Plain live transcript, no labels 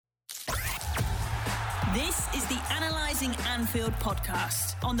This is the Analysing Anfield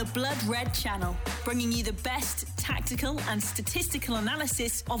podcast on the Blood Red channel, bringing you the best tactical and statistical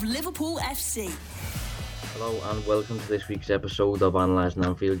analysis of Liverpool FC. Hello and welcome to this week's episode of Analysing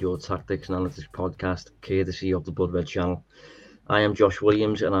Anfield, your tactics and analytics podcast, courtesy of the Blood Red channel. I am Josh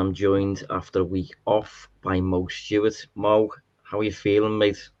Williams and I'm joined after a week off by Mo Stewart. Mo, how are you feeling,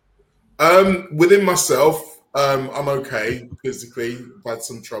 mate? Within myself, I'm okay physically. I've had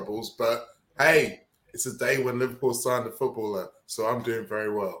some troubles, but hey, it's a day when Liverpool signed a footballer, so I'm doing very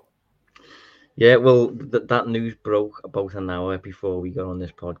well. Yeah, well, that news broke about an hour before we got on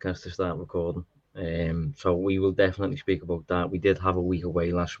this podcast to start recording. So we will definitely speak about that. We did have a week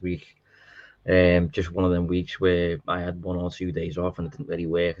away last week. Just one of them weeks where I had 1 or 2 days off and it didn't really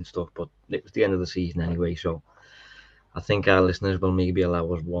work and stuff, but it was the end of the season anyway, so I think our listeners will maybe allow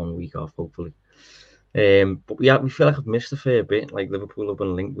us 1 week off, hopefully. But we feel like I've missed a fair bit. Like Liverpool have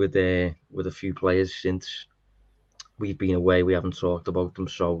been linked with a few players since we've been away. We haven't talked about them,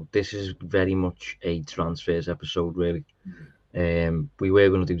 so this is very much a transfers episode, really. We were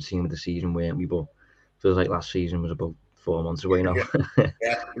going to do the team of the season, weren't we? But feels like last season was about 4 months away now.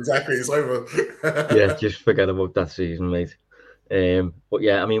 Yeah, exactly. It's over. Yeah, just forget about that season, mate. But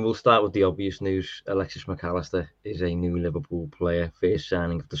yeah, I mean, we'll start with the obvious news. Alexis McAllister is a new Liverpool player, first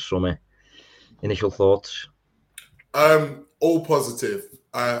signing of the summer. Initial thoughts? All positive.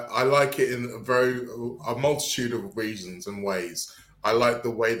 I like it in a multitude of reasons and ways. I like the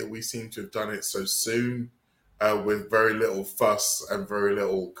way that we seem to have done it so soon, with very little fuss and very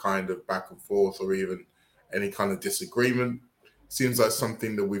little kind of back and forth or even any kind of disagreement. Seems like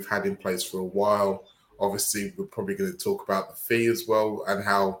something that we've had in place for a while. Obviously, we're probably going to talk about the fee as well and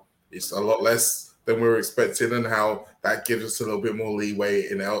how it's a lot less than we were expecting and how that gives us a little bit more leeway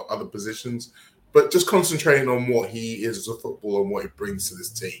in our other positions. But just concentrating on what he is as a footballer and what he brings to this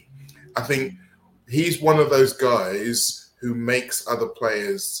team. I think he's one of those guys who makes other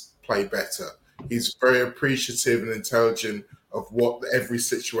players play better. He's very appreciative and intelligent of what every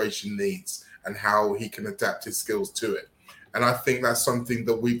situation needs and how he can adapt his skills to it. And I think that's something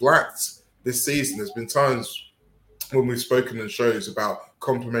that we've lacked this season. There's been times when we've spoken in shows about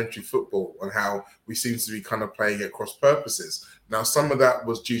complementary football and how we seem to be kind of playing at cross purposes. Now, some of that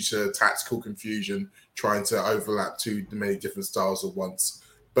was due to tactical confusion, trying to overlap too many different styles at once.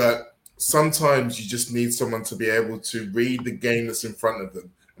 But sometimes you just need someone to be able to read the game that's in front of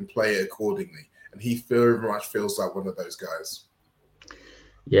them and play it accordingly. And he very much feels like one of those guys.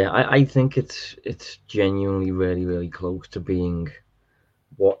 Yeah, I think it's genuinely really, really close to being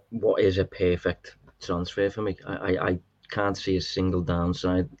what is a perfect transfer for me. I can't see a single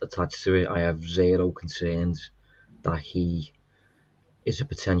downside attached to it. I have zero concerns that he is a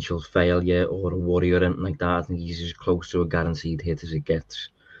potential failure or a worry or anything like that. I think he's as close to a guaranteed hit as it gets.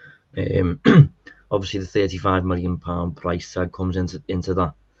 Obviously, the £35 million price tag comes into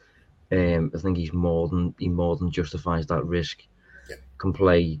that. I think he more than justifies that risk. Yeah. Can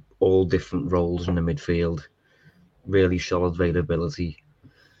play all different roles in the midfield. Really solid availability.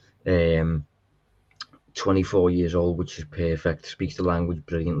 24 years old, which is perfect. Speaks the language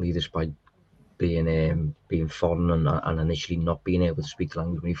brilliantly, despite being foreign and initially not being able to speak the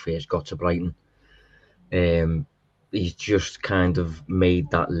language when he first got to Brighton. He's just kind of made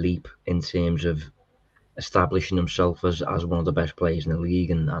that leap in terms of establishing himself as one of the best players in the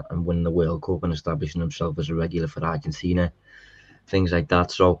league and winning the World Cup and establishing himself as a regular for Argentina, things like that.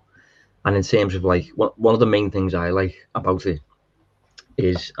 So, and in terms of like one of the main things I like about it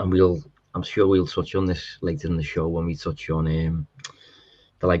is, and I'm sure we'll touch on this later in the show when we touch on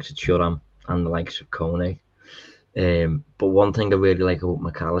the likes of Thuram and the likes of Kone. But one thing I really like about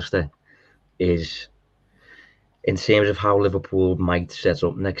McAllister is in terms of how Liverpool might set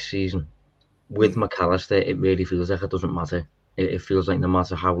up next season. With McAllister, it really feels like it doesn't matter. It feels like no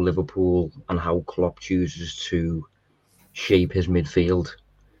matter how Liverpool and how Klopp chooses to shape his midfield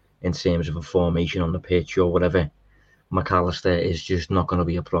in terms of a formation on the pitch or whatever, McAllister is just not going to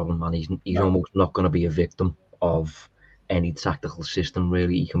be a problem, and he's almost not going to be a victim of any tactical system,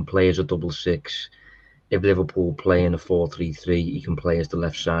 really. He can play as a 6-6. If Liverpool play in a 4-3-3, he can play as the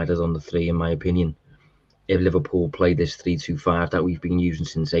left-sided on the 3, in my opinion. If Liverpool play this 3-2-5 that we've been using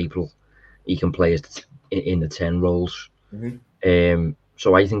since April, he can play as in the 10 roles. Mm-hmm.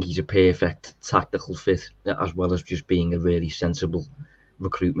 So I think he's a perfect tactical fit, as well as just being a really sensible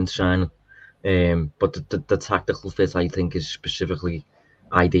recruitment signing. But the tactical fit, I think, is specifically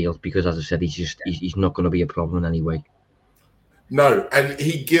ideal because, as I said, he's not going to be a problem in any way. No, and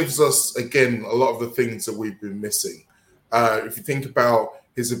he gives us, again, a lot of the things that we've been missing. If you think about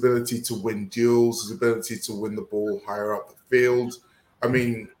his ability to win duels, his ability to win the ball higher up the field, I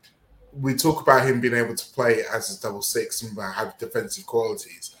mean, we talk about him being able to play as a double six and have defensive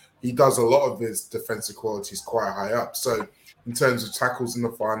qualities. He does a lot of his defensive qualities quite high up. So in terms of tackles in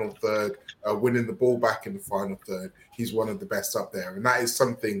the final third, winning the ball back in the final third, he's one of the best up there. And that is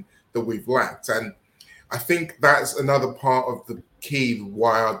something that we've lacked. And I think that's another part of the key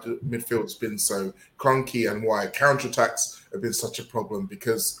why our midfield has been so clunky and why counterattacks have been such a problem,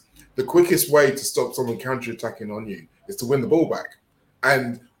 because the quickest way to stop someone counterattacking on you is to win the ball back.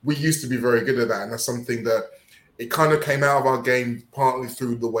 And we used to be very good at that. And that's something that it kind of came out of our game partly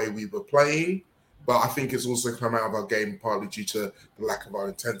through the way we were playing, but I think it's also come out of our game partly due to the lack of our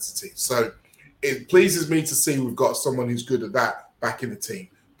intensity. So it pleases me to see we've got someone who's good at that back in the team.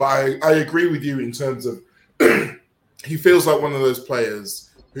 But I agree with you in terms of he feels like one of those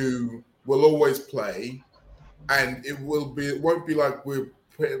players who will always play, and it won't be like we're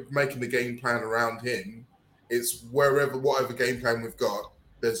making the game plan around him. It's whatever game plan we've got,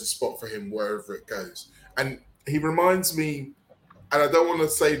 there's a spot for him wherever it goes. And he reminds me, and I don't want to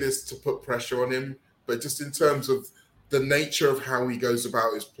say this to put pressure on him, but just in terms of the nature of how he goes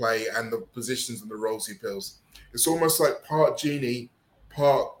about his play and the positions and the roles he fills, it's almost like part Genie,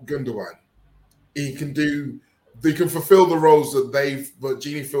 part Gundogan. He can fulfill the roles that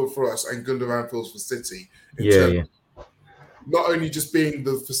Genie filled for us and Gundogan fills for City. Not only just being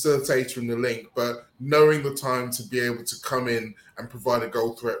the facilitator and the link, but knowing the time to be able to come in and provide a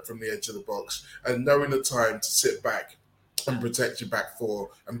goal threat from the edge of the box, and knowing the time to sit back and protect your back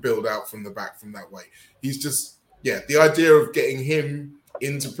four and build out from the back from that way. He's just, the idea of getting him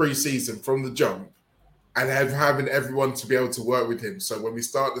into pre-season from the jump and having everyone to be able to work with him. So when we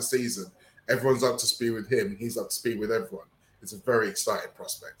start the season, everyone's up to speed with him, he's up to speed with everyone. It's a very exciting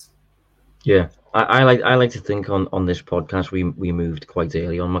prospect. Yeah, I like to think on this podcast we moved quite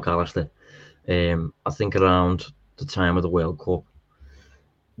early on McAllister. I think around the time of the World Cup,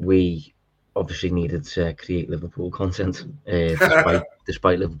 we obviously needed to create Liverpool content,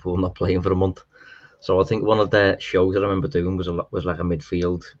 despite Liverpool not playing for a month. So I think one of the shows that I remember doing was like a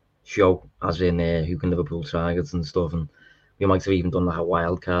midfield show, as in who can Liverpool target and stuff, and we might have even done like a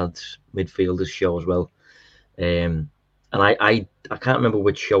wildcards midfielders show as well. And I can't remember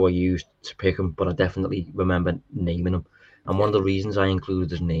which show I used to pick him, but I definitely remember naming him. And one of the reasons I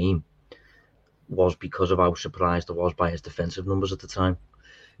included his name was because of how surprised I was by his defensive numbers at the time.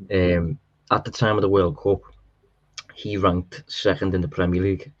 At the time of the World Cup, he ranked second in the Premier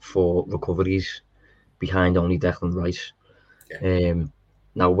League for recoveries, behind only Declan Rice.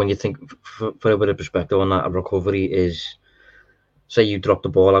 Now, when you think, for a bit of perspective on that, a recovery is, say you drop the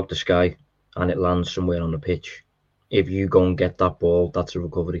ball out the sky and it lands somewhere on the pitch. If you go and get that ball, that's a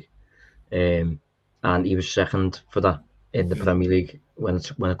recovery. And he was second for that in the Premier League when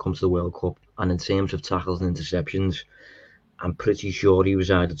it comes to the World Cup. And in terms of tackles and interceptions, I'm pretty sure he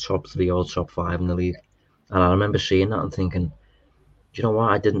was either top 3 or top 5 in the league. And I remember seeing that and thinking, do you know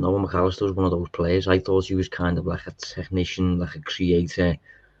what? I didn't know McAllister was one of those players. I thought he was kind of like a technician, like a creator.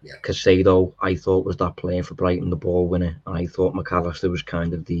 Casado, I thought, was that player for Brighton, the ball winner. I thought McAllister was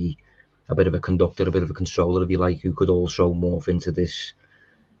kind of a bit of a conductor, a bit of a controller, if you like, who could also morph into this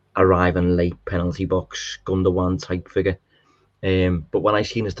arriving late penalty box Gundogan type figure. But when I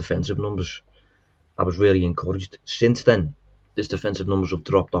seen his defensive numbers, I was really encouraged. Since then, his defensive numbers have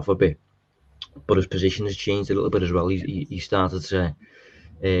dropped off a bit, but his position has changed a little bit as well. He started to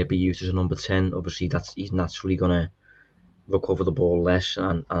be used as a number 10. Obviously, he's naturally going to recover the ball less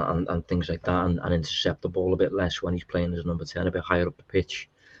and things like that, and intercept the ball a bit less when he's playing as a number 10, a bit higher up the pitch.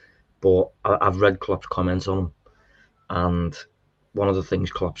 But I've read Klopp's comments on him, and one of the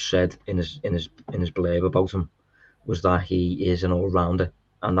things Klopp said in his blurb about him was that he is an all-rounder,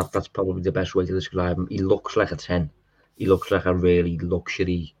 and that's probably the best way to describe him. He looks like a 10. He looks like a really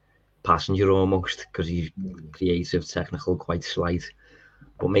luxury passenger almost, because he's creative, technical, quite slight.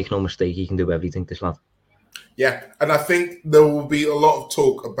 But make no mistake, he can do everything, this lad. Yeah, and I think there will be a lot of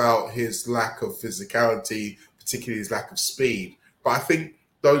talk about his lack of physicality, particularly his lack of speed. But I think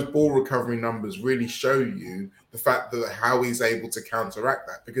those ball recovery numbers really show you the fact that how he's able to counteract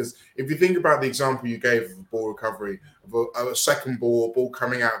that. Because if you think about the example you gave of a ball recovery, of a second ball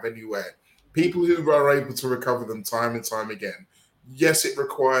coming out of anywhere, people who are able to recover them time and time again, yes, it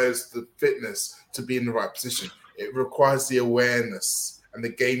requires the fitness to be in the right position. It requires the awareness and the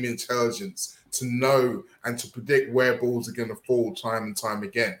game intelligence to know and to predict where balls are going to fall time and time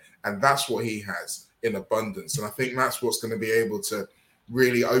again. And that's what he has in abundance. And I think that's what's going to be able to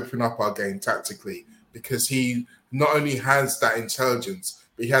really open up our game tactically, because he not only has that intelligence,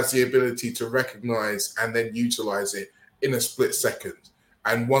 but he has the ability to recognize and then utilize it in a split second.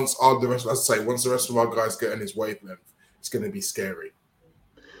 And once the rest of our guys get on his wavelength, it's going to be scary.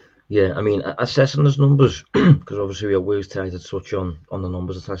 Yeah, I mean, assessing his numbers, because obviously we always try to touch on the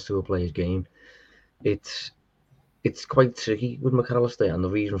numbers attached to a player's game. It's quite tricky with McAllister, and the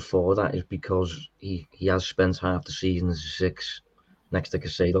reason for that is because he has spent half the season as a 6 next to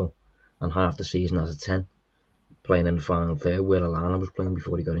Casado, and half the season as a 10, playing in the final third, where Alana was playing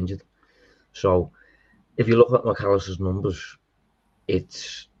before he got injured. So, if you look at McAllister's numbers,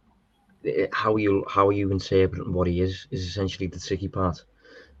 it's how you interpret what he is essentially the tricky part.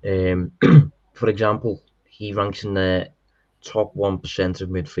 For example, he ranks in the top 1% of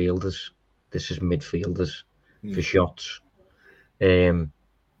midfielders. This is midfielders for shots,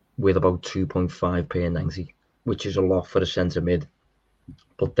 with about 2.5 per 90, which is a lot for a centre mid.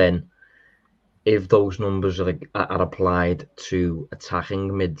 But then, if those numbers are applied to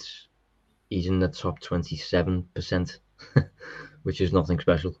attacking mids, he's in the top 27%, which is nothing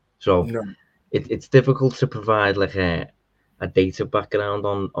special. So it's difficult to provide like a data background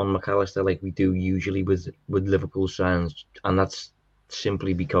on McAllister like we do usually with Liverpool signs, and that's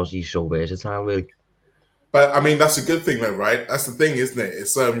simply because he's so versatile, really. But I mean, that's a good thing, though, right? That's the thing, isn't it?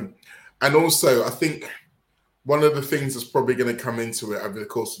 It's and also I think one of the things that's probably going to come into it over the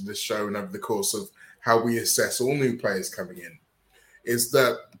course of this show and over the course of how we assess all new players coming in is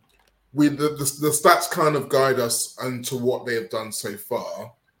that the stats kind of guide us into what they have done so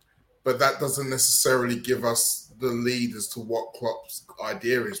far, but that doesn't necessarily give us the lead as to what Klopp's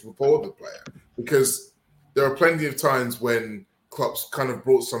idea is for the player, because there are plenty of times when Klopp's kind of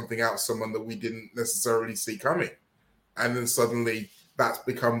brought something out of someone that we didn't necessarily see coming, and then suddenly that's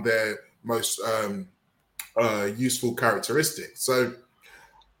become their most useful characteristic. So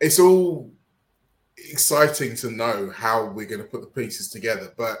it's all exciting to know how we're going to put the pieces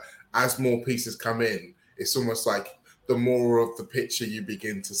together, but as more pieces come in, it's almost like the more of the picture you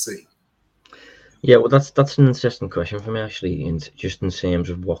begin to see. Yeah, well, that's an interesting question for me, actually, just in terms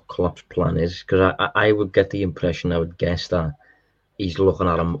of what Klopp's plan is, because I would get the impression, I would guess that he's looking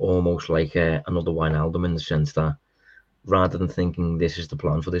at him almost like another Wijnaldum, in the sense that rather than thinking this is the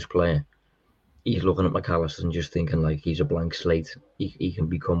plan for this player, he's looking at McAllister and just thinking like he's a blank slate. He can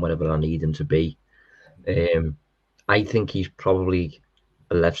become whatever I need him to be. I think he's probably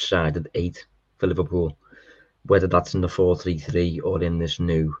a left-sided 8 for Liverpool, whether that's in the 4-3-3 or in this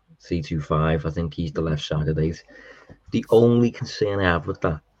new 3-2-5. I think he's the left-sided 8. The only concern I have with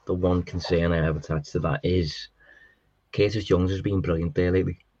that, the one concern I have attached to that, is Curtis Jones has been brilliant there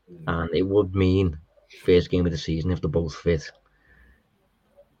lately, and it would mean first game of the season if they're both fit.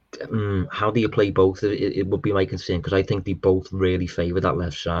 How do you play both? It would be my concern, because I think they both really favour that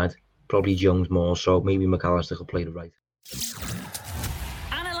left side. Probably Jones more so. Maybe McAllister could play the right.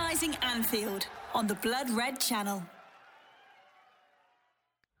 Analysing Anfield on the Blood Red Channel.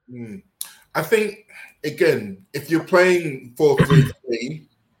 I think, again, if you're playing 4-3-3,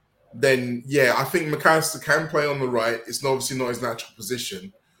 then yeah, I think McAllister can play on the right. It's obviously not his natural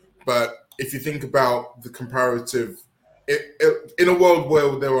position, but if you think about the comparative, in a world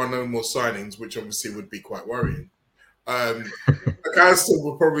where there are no more signings, which obviously would be quite worrying, McAllister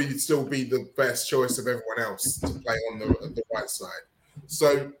will probably still be the best choice of everyone else to play on the right side.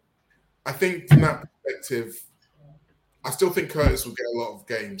 So I think from that perspective, I still think Curtis will get a lot of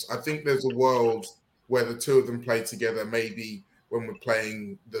games. I think there's a world where the two of them play together, maybe when we're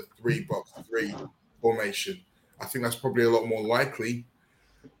playing the 3-box-3 formation. I think that's probably a lot more likely.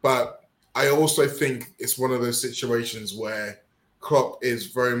 But I also think it's one of those situations where Klopp is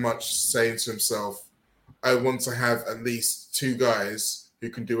very much saying to himself, I want to have at least 2 guys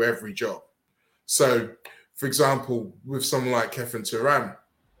who can do every job. So, for example, with someone like Kephren Thuram,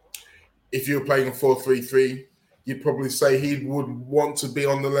 if you're playing a 4-3-3, you'd probably say he would want to be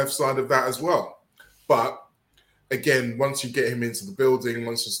on the left side of that as well. But again, once you get him into the building,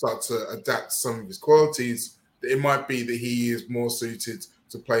 once you start to adapt some of his qualities, it might be that he is more suited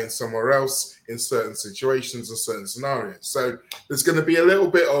to playing somewhere else in certain situations and certain scenarios. So there's going to be a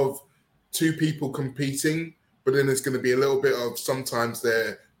little bit of 2 people competing, but then there's going to be a little bit of sometimes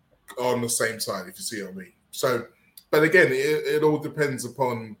they're on the same side, if you see what I mean. So, but again, it all depends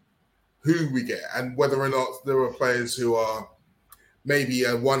upon who we get and whether or not there are players who are maybe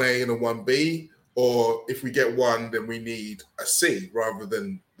a 1A and a 1B, or if we get 1, then we need a C rather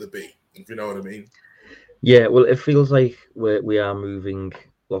than the B, if you know what I mean. Yeah, well, it feels like we are moving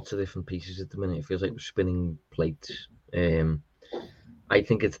lots of different pieces at the minute. It feels like we're spinning plates. I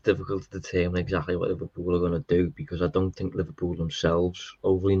think it's difficult to determine exactly what Liverpool are going to do, because I don't think Liverpool themselves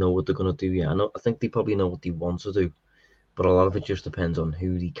overly know what they're going to do yet. I think they probably know what they want to do, but a lot of it just depends on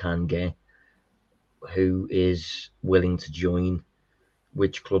who they can get, who is willing to join,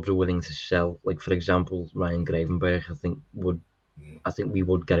 which clubs are willing to sell. Like, for example, Ryan Gravenberch, I think, would I think we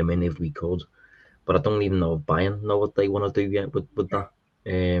would get him in if we could, but I don't even know if Bayern know what they want to do yet with that.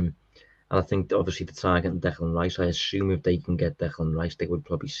 And I think obviously the target and Declan Rice, I assume if they can get Declan Rice, they would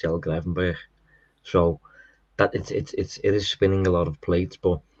probably sell Gravenberch. So that it is spinning a lot of plates,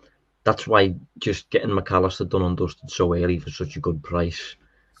 but that's why just getting McAllister done and dusted so early for such a good price,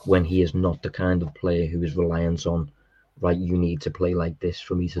 when he is not the kind of player who is reliant on, right, you need to play like this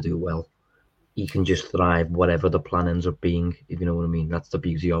for me to do well. He can just thrive whatever the plan ends up being, if you know what I mean. That's the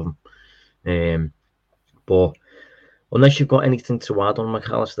beauty of him. But unless you've got anything to add on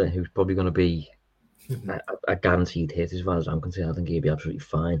McAllister, who's probably going to be a guaranteed hit as far as I'm concerned, I think he'll be absolutely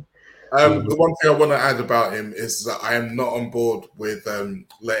fine. The one thing I want to add about him is that I am not on board with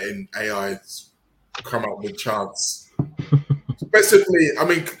letting AI come up with chants. Specifically, I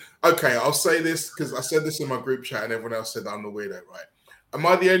mean, okay, I'll say this because I said this in my group chat and everyone else said that I'm the weirdo, right? Am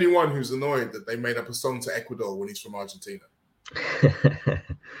I the only one who's annoyed that they made up a song to Ecuador when he's from Argentina?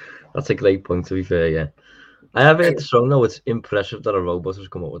 That's a great point, to be fair, yeah. I have heard the song, though. It's impressive that a robot has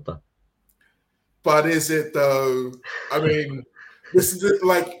come up with that. But is it, though? I mean, this is it,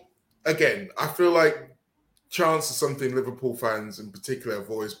 like, again, I feel like chants are something Liverpool fans in particular have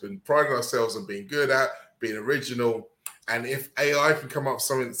always been priding ourselves on being good at, being original. And if AI can come up with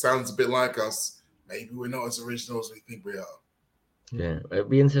something that sounds a bit like us, maybe we're not as original as we think we are. Yeah, it'd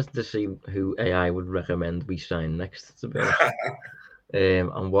be interesting to see who AI would recommend we sign next, to be honest.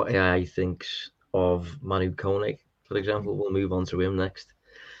 And what AI thinks of Manu Kone, for example. We'll move on to him next.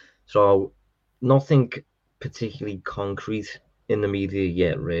 So, nothing particularly concrete in the media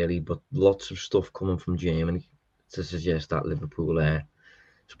yet, really, but lots of stuff coming from Germany to suggest that Liverpool are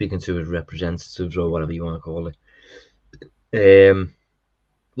speaking to his representatives or whatever you want to call it.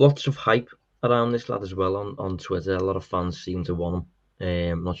 Lots of hype around this lad as well on Twitter. A lot of fans seem to want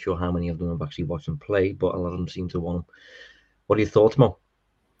him. I'm not sure how many of them have actually watched him play, but a lot of them seem to want him. What are your thoughts, Mo?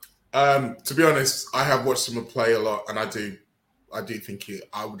 To be honest, I have watched him play a lot, and I do think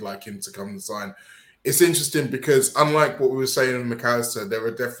I would like him to come and sign. It's interesting because unlike what we were saying in McAllister, there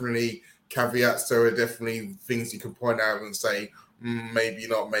are definitely caveats. There are definitely things you can point out and say, maybe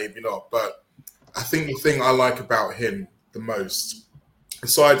not. But I think the thing I like about him the most,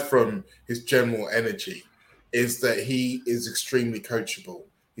 aside from his general energy, is that he is extremely coachable.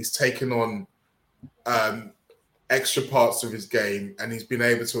 He's taken on extra parts of his game and he's been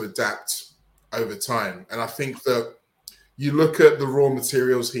able to adapt over time. And I think that you look at the raw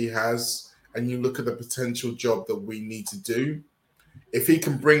materials he has and you look at the potential job that we need to do. If he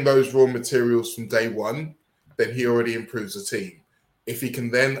can bring those raw materials from day one, then he already improves the team. If he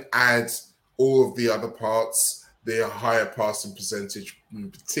can then add all of the other parts, the higher passing percentage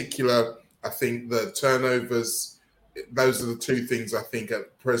in particular, I think the turnovers, those are the two things I think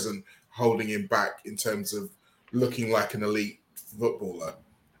at present holding him back in terms of looking like an elite footballer.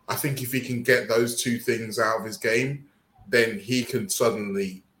 I think if he can get those two things out of his game, then he can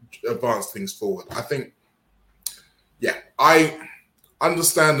suddenly advance things forward. I think, I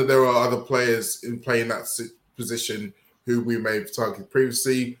understand that there are other players in playing that position who we may have targeted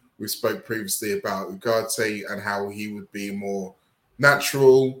previously. We spoke previously about Ugarte and how he would be more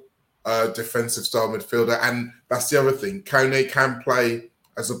natural defensive style midfielder. And that's the other thing. Kone can play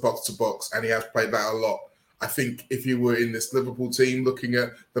as a box-to-box, and he has played that a lot. I think if you were in this Liverpool team looking at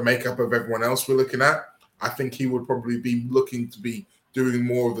the makeup of everyone else we're looking at, I think he would probably be looking to be doing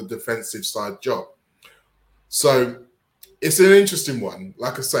more of the defensive side job. So it's an interesting one.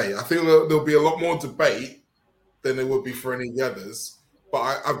 Like I say, I think there'll be a lot more debate than there would be for any of the others.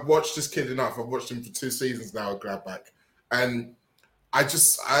 But I've watched this kid enough. I've watched him for 2 seasons now at Gladbach. And I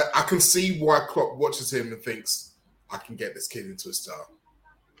can see why Klopp watches him and thinks, I can get this kid into a star.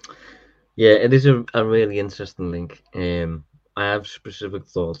 Yeah, it is a really interesting link. I have specific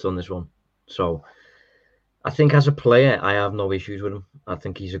thoughts on this one. So I think as a player, I have no issues with him. I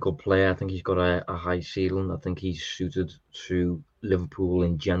think he's a good player. I think he's got a high ceiling. I think he's suited to Liverpool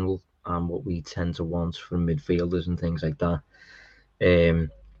in general and what we tend to want from midfielders and things like that.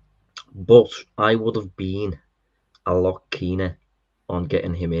 But I would have been a lot keener on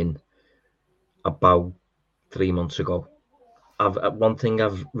getting him in about 3 months ago. One thing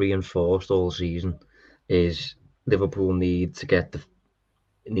I've reinforced all season is Liverpool need to get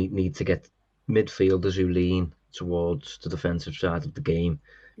midfielders who lean towards the defensive side of the game,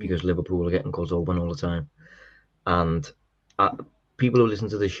 because Liverpool are getting cut open all the time. And people who listen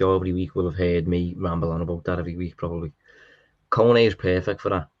to this show every week will have heard me ramble on about that every week probably. Kone is perfect for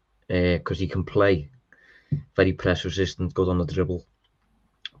that because he can play very press resistant, good on the dribble,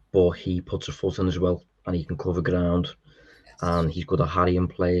 but he puts a foot in as well and he can cover ground. And he's good at harrying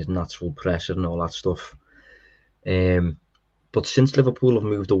players, natural pressure and all that stuff. But since Liverpool have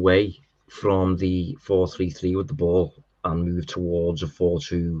moved away from the 4-3-3 with the ball and moved towards a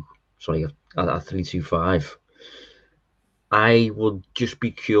 3-2-5, I would just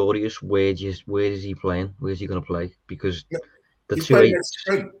be curious where is he playing? Where's he going to play? Because the you two play eights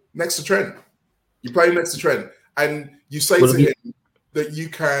next to Trent. You play next to Trent, and you say to him that you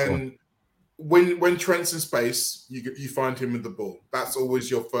can. When Trent's in space, you find him with the ball. That's always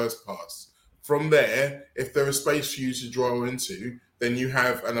your first pass. From there, if there is space for you to draw into, then you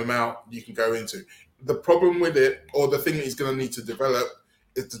have an amount you can go into. The problem with it, or the thing that he's going to need to develop,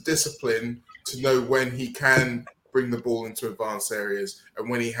 is the discipline to know when he can bring the ball into advanced areas and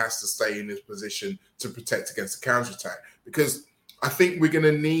when he has to stay in his position to protect against the counter-attack. Because I think we're going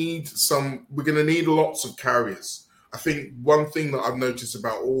to need lots of carriers. I think one thing that I've noticed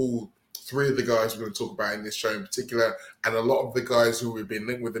about all three of the guys we're going to talk about in this show in particular, and a lot of the guys who we've been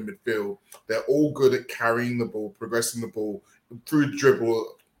linked with in midfield, they're all good at carrying the ball, progressing the ball through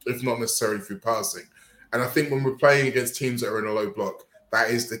dribble, if not necessarily through passing. And I think when we're playing against teams that are in a low block, that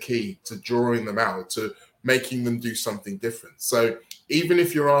is the key to drawing them out, to making them do something different. So even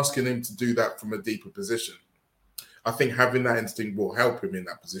if you're asking him to do that from a deeper position, I think having that instinct will help him in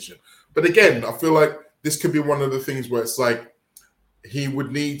that position. But again, I feel like this could be one of the things where it's like, he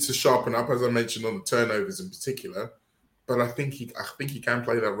would need to sharpen up, as I mentioned, on the turnovers in particular. But I think he can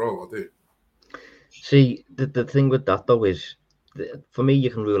play that role. I do. See, the thing with that though is, for me, you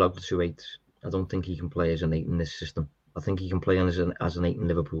can rule out the 2-8s. I don't think he can play as an 8 in this system. I think he can play as an 8 in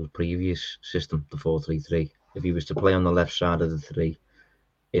Liverpool's previous system, the 4-3-3. If he was to play on the left side of the 3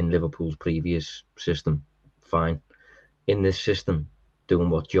 in Liverpool's previous system, fine. In this system,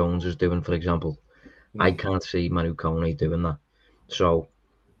 doing what Jones is doing, for example, I can't see Manu Kone doing that. So,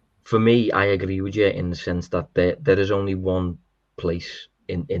 for me, I agree with you in the sense that there is only one place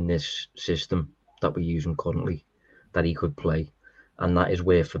in this system that we're using currently that he could play, and that is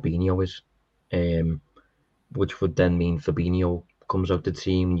where Fabinho is, which would then mean Fabinho comes out the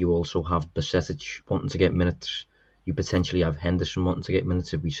team. You also have Bajcetic wanting to get minutes. You potentially have Henderson wanting to get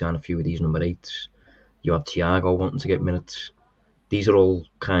minutes if we sign a few of these number 8s. You have Thiago wanting to get minutes. These are all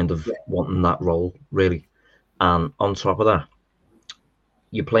kind of wanting that role, really. And on top of that,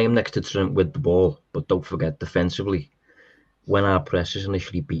 you play him next to Trent with the ball, but don't forget, defensively, when our press is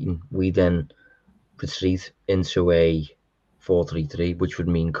initially beaten, we then retreat into a 4-3-3, which would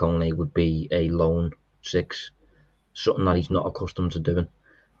mean Kone would be a lone 6, something that he's not accustomed to doing,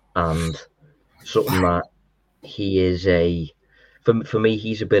 and something that he is for me,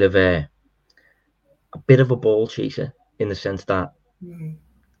 he's a bit of a ball chaser in the sense that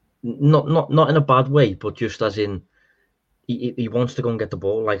not in a bad way, but just as in he wants to go and get the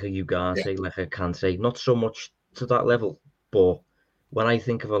ball like a Ugarte, like a Kante, not so much to that level. But when I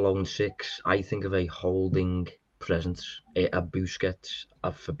think of a lone 6, I think of a holding presence, a Busquets,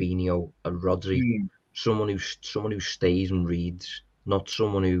 a Fabinho, a Rodri, someone who stays and reads, not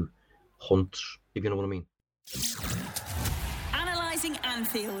someone who hunts, if you know what I mean. Analysing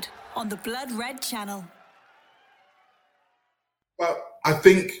Anfield on the Blood Red Channel. Well, I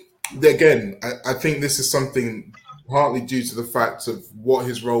think, again, I think this is something partly due to the fact of what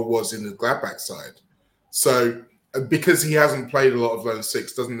his role was in the Gladbach side. So because he hasn't played a lot of lone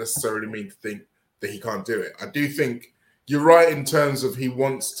 6 doesn't necessarily mean to think that he can't do it. I do think you're right in terms of he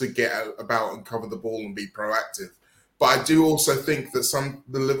wants to get about and cover the ball and be proactive. But I do also think that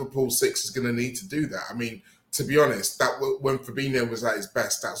the Liverpool 6 is going to need to do that. I mean, to be honest, that when Fabinho was at his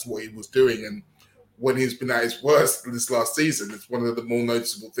best, that's what he was doing. And when he's been at his worst this last season, it's one of the more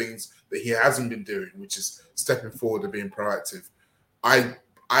noticeable things that he hasn't been doing, which is stepping forward and being proactive. I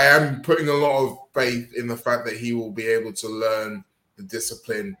am putting a lot of faith in the fact that he will be able to learn the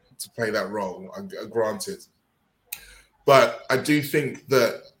discipline to play that role, granted. But I do think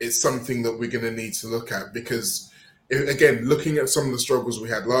that it's something that we're going to need to look at because, again, looking at some of the struggles we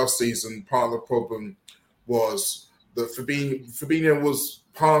had last season, part of the problem was that Fabinho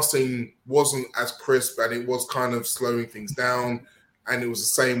passing wasn't as crisp and it was kind of slowing things down. And it was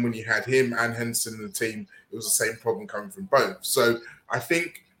the same when you had him and Henderson in the team. It was the same problem coming from both. So I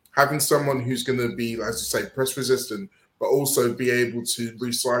think having someone who's going to be, as you say, press resistant, but also be able to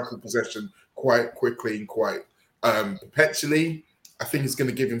recycle possession quite quickly and quite perpetually, I think it's going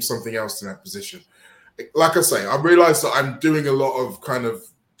to give him something else in that position. Like I say, I realize that I'm doing a lot of kind of,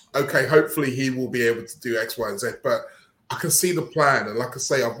 okay, hopefully he will be able to do X, Y, and Z, but I can see the plan. And like I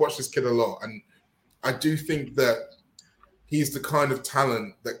say, I've watched this kid a lot, and I do think that he's the kind of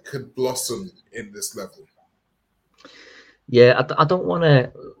talent that could blossom in this level. Yeah, I don't want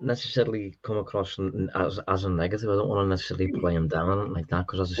to necessarily come across as a negative. I don't want to necessarily play him down like that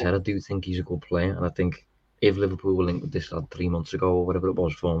because, as I said, I do think he's a good player, and I think if Liverpool were linked with this lad 3 months ago or whatever it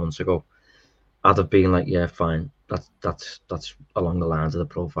was, 4 months ago, I'd have been like, yeah, fine. That's along the lines of the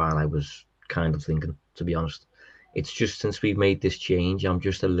profile I was kind of thinking, to be honest. It's just since we've made this change, I'm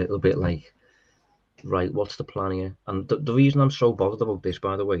just a little bit like, right, what's the plan here? And the reason I'm so bothered about this,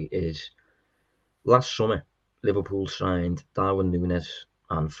 by the way, is last summer, Liverpool signed Darwin Núñez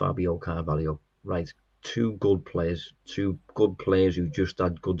and Fabio Carvalho, right? Two good players who just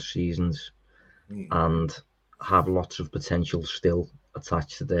had good seasons and have lots of potential still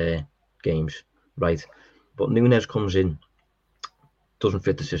attached to their games, right? But Núñez comes in, doesn't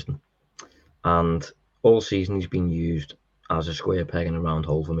fit the system, and all season he's been used as a square peg in a round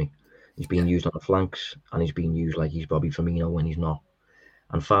hole for me. He's been used on the flanks, and he's been used like he's Bobby Firmino when he's not.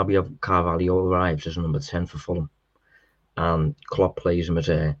 And Fabio Carvalho arrives as a number 10 for Fulham, and Klopp plays him as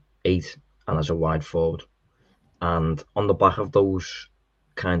a 8 and as a wide forward. And on the back of those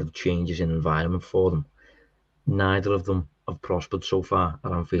kind of changes in environment for them, neither of them have prospered so far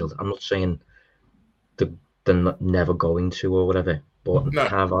at Anfield. I'm not saying they're never going to or whatever, but no.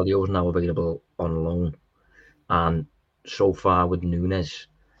 Carvalho is now available on loan. And so far with Núñez,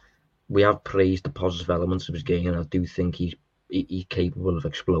 we have praised the positive elements of his game, and I do think he's capable of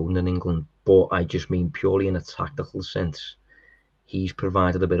exploding in England. But I just mean purely in a tactical sense, he's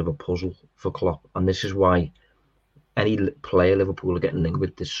provided a bit of a puzzle for Klopp. And this is why any player Liverpool are getting linked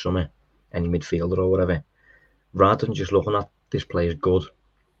with this summer, any midfielder or whatever, rather than just looking at this player's good,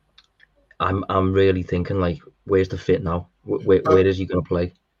 I'm really thinking, like, where's the fit now? Where is he going to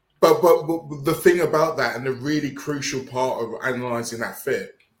play? But the thing about that, and the really crucial part of analysing that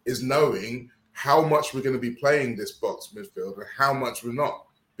fit, is knowing how much we're going to be playing this box midfield and how much we're not.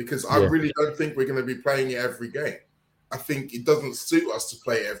 Because I really don't think we're going to be playing it every game. I think it doesn't suit us to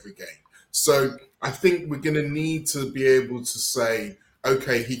play every game. So I think we're going to need to be able to say,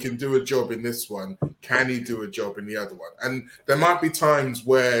 okay, he can do a job in this one. Can he do a job in the other one? And there might be times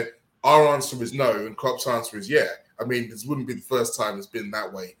where our answer is no and Klopp's answer is yeah. I mean, this wouldn't be the first time it's been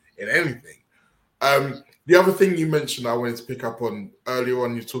that way in anything. The other thing you mentioned I wanted to pick up on earlier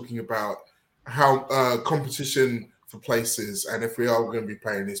on, you're talking about how competition for places, and if we are going to be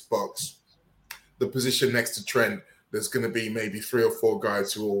playing this box, the position next to Trent, there's going to be maybe 3 or 4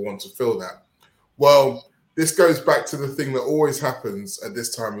 guys who all want to fill that. Well, this goes back to the thing that always happens at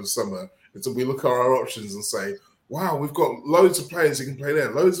this time of summer, is that we look at our options and say, wow, we've got loads of players who can play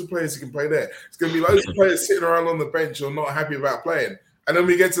there, loads of players who can play there. It's going to be loads of players sitting around on the bench who are not happy about playing. And then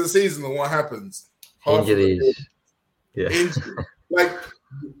we get to the season and what happens? Injuries. Yeah. Injury. Like,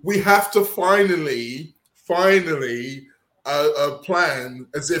 we have to finally plan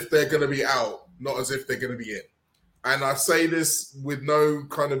as if they're going to be out, not as if they're going to be in. And I say this with no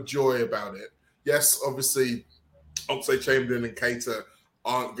kind of joy about it. Yes, obviously, Oxlade-Chamberlain and Keita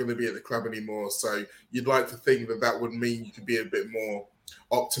aren't going to be at the club anymore. So you'd like to think that would mean you could be a bit more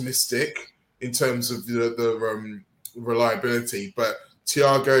optimistic in terms of the reliability. But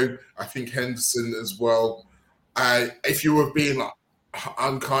Thiago, I think Henderson as well. If you were being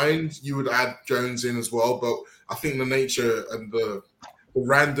unkind, you would add Jones in as well. But I think the nature and the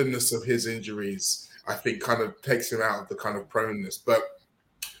randomness of his injuries, I think, kind of takes him out of the kind of proneness. But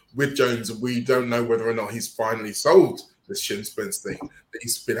with Jones, we don't know whether or not he's finally solved this shin splints thing that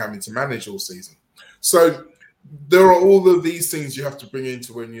he's been having to manage all season. So there are all of these things you have to bring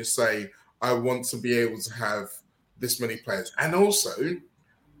into when you say, I want to be able to have this many players. And also,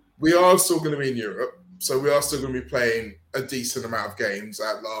 we are still going to be in Europe, so we are still going to be playing a decent amount of games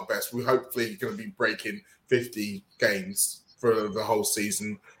at our best. We're hopefully going to be breaking 50 games for the whole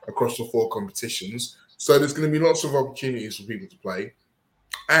season across the 4 competitions. So there's going to be lots of opportunities for people to play.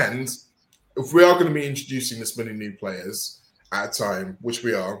 And if we are going to be introducing this many new players at a time, which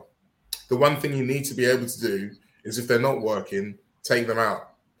we are, the one thing you need to be able to do is, if they're not working, take them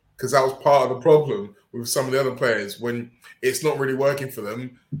out. Because that was part of the problem with some of the other players, when it's not really working for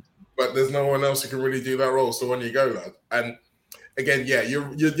them, but there's no one else who can really do that role. So on you go, lad. And again, yeah,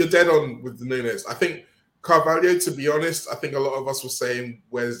 you're dead on with the Núñez. I think Carvalho, to be honest, I think a lot of us were saying,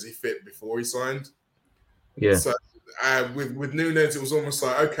 where does he fit before he signed? Yeah. So with Núñez, it was almost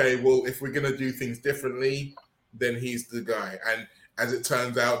like, okay, well, if we're going to do things differently, then he's the guy. And as it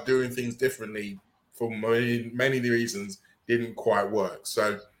turns out, doing things differently for many reasons didn't quite work.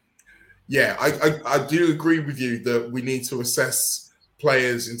 So, yeah, I do agree with you that we need to assess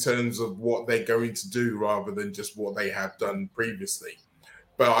players in terms of what they're going to do rather than just what they have done previously.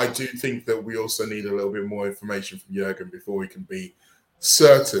 But I do think that we also need a little bit more information from Jurgen before we can be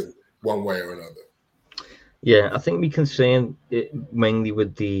certain one way or another. Yeah, I think we can say it mainly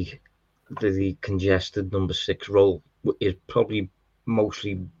with the congested number 6 role is probably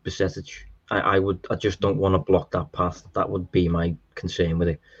mostly Bajcetic I just don't want to block that path. That would be my concern with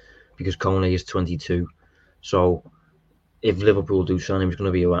it, because Kone is 22, so if Liverpool do sign him, he's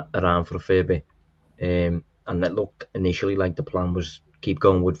going to be around for a fair bit. And that looked initially like the plan was keep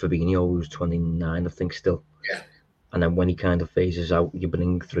going with Fabinho, who's 29, I think, still. Yeah. And then when he kind of phases out, you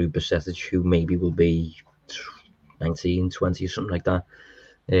bring through Bajcetic, who maybe will be 19, 20, something like that.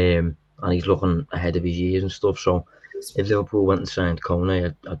 And he's looking ahead of his years and stuff. So if Liverpool went and signed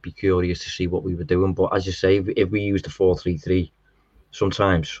Kone, I'd be curious to see what we were doing. But as you say, if we use the 4-3-3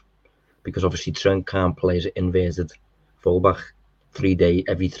 sometimes, because obviously Trent can't play as an inverted fullback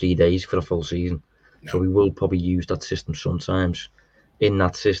every 3 days for a full season. No. So we will probably use that system sometimes. In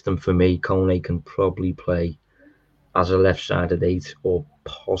that system, for me, Kone can probably play as a left-sided 8 or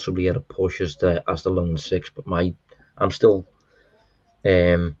possibly at a push as the lone 6. But I'm still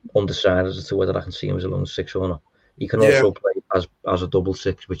undecided as to whether I can see him as a lone 6 or not. He can also play as a double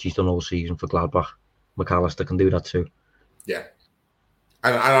 6, which he's done all season for Gladbach. McAllister can do that too. Yeah.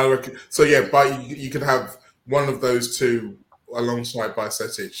 And I reckon, so yeah, but you could have one of those two alongside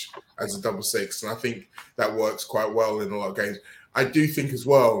Bajcetic as a double 6, and I think that works quite well in a lot of games. I do think as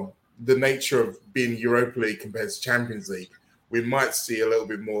well, the nature of being Europa League compared to Champions League, we might see a little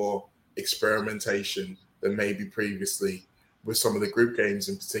bit more experimentation than maybe previously with some of the group games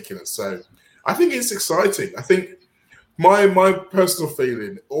in particular. So I think it's exciting. I think my personal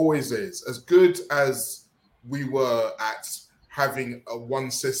feeling always is, as good as we were at having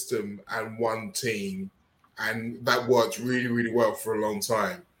one system and one team, and that worked really, really well for a long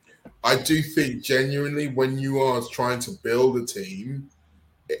time, I do think genuinely when you are trying to build a team,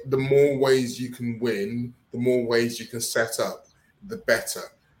 the more ways you can win, the more ways you can set up, the better,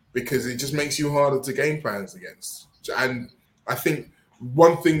 because it just makes you harder to game plans against. And I think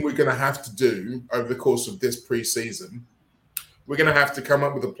one thing we're going to have to do over the course of this pre-season, we're going to have to come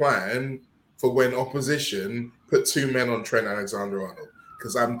up with a plan for when opposition put 2 men on Trent Alexander-Arnold.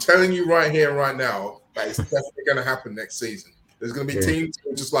 Because I'm telling you right here and right now that it's definitely going to happen next season. There's going to be teams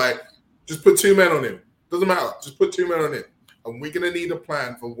who are just put 2 men on him. Doesn't matter. Just put 2 men on him. And we're going to need a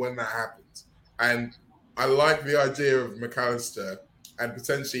plan for when that happens. And I like the idea of McAllister and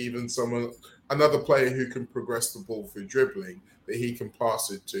potentially even another player who can progress the ball through dribbling that he can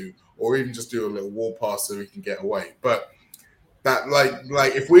pass it to, or even just do a little wall pass so he can get away. But that,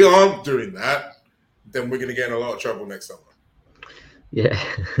 like if we aren't doing that, then we're going to get in a lot of trouble next summer. Yeah.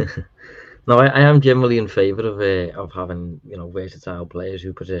 No, I am generally in favour of having, versatile players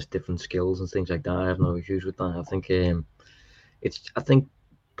who possess different skills and things like that. I have no issues with that. I think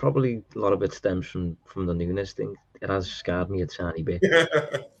probably a lot of it stems from the Nunes thing. It has scarred me a tiny bit.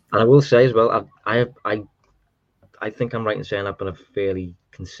 And I will say as well, I think I'm right in saying I've been a fairly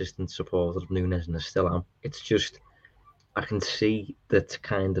consistent supporter of Nunes, and I still am. It's just I can see that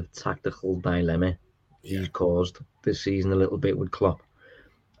kind of tactical dilemma he's caused this season a little bit with Klopp.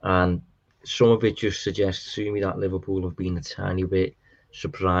 And some of it just suggests to me that Liverpool have been a tiny bit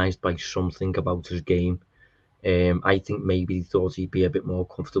surprised by something about his game. I think maybe he thought he'd be a bit more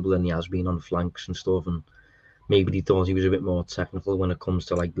comfortable than he has been on flanks and stuff, and maybe he thought he was a bit more technical when it comes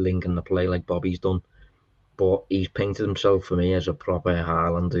to like linking the play like Bobby's done. But he's painted himself for me as a proper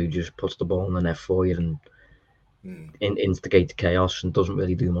Haaland who just puts the ball in the net for you and instigates chaos and doesn't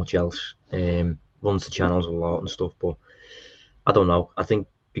really do much else. Runs the channels a lot and stuff, but I don't know. I think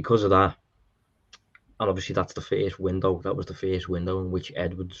because of that, and obviously that's the first window. That was the first window in which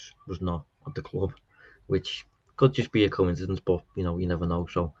Edwards was not at the club, which could just be a coincidence, but you never know.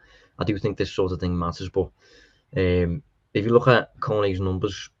 So I do think this sort of thing matters. But if you look at Kone's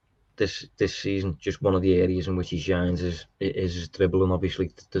numbers this season, just one of the areas in which he shines is his dribbling.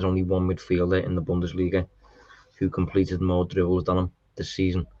 Obviously, there's only one midfielder in the Bundesliga who completed more dribbles than him this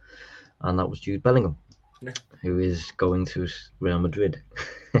season, and that was Jude Bellingham, who is going to Real Madrid.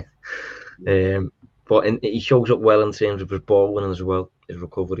 But he shows up well in terms of his ball winning as well, his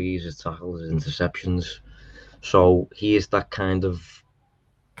recoveries, his tackles, his interceptions. So he is that kind of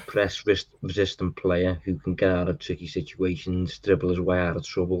press resistant player who can get out of tricky situations, dribble his way out of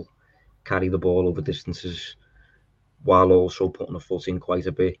trouble, carry the ball over distances, while also putting a foot in quite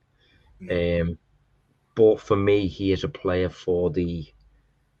a bit. But for me, he is a player for the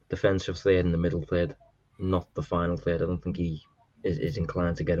defensive third and the middle third, not the final third. I don't think he is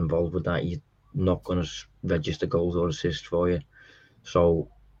inclined to get involved with that. He's not going to register goals or assists for you. So,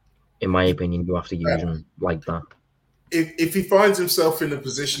 in my opinion, you have to use him like that. If he finds himself in a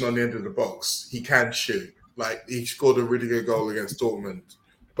position on the end of the box, he can shoot. Like, he scored a really good goal against Dortmund.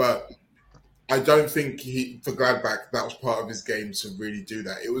 But I don't think for Gladbach, that was part of his game to really do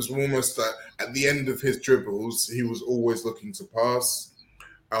that. It was almost that at the end of his dribbles, he was always looking to pass.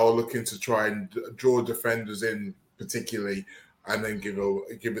 are looking to try and draw defenders in particularly, and then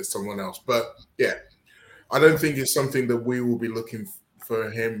give it someone else. But yeah, I don't think it's something that we will be looking for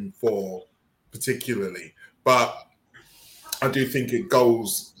him for particularly. But I do think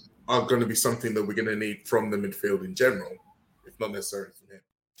goals are going to be something that we're going to need from the midfield in general, if not necessarily from him.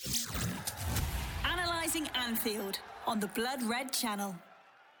 Analysing Anfield on the Blood Red channel.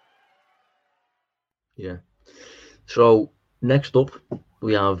 Yeah. So next up,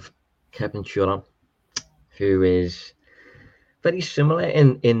 we have Kephren, who is very similar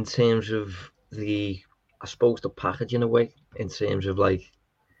in terms of the package in a way, in terms of like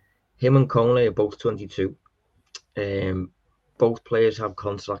him and Kone are both 22. Both players have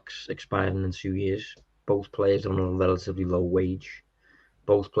contracts expiring in 2 years. Both players are on a relatively low wage.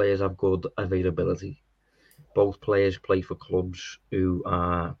 Both players have good availability. Both players play for clubs who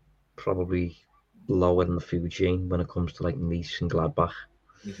are probably lower in the food chain when it comes to like Nice and Gladbach.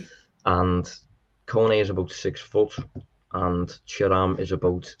 Mm-hmm. And Kone is about 6 foot, and Thuram is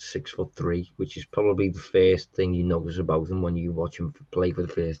about 6'3", which is probably the first thing you notice about him when you watch him play for the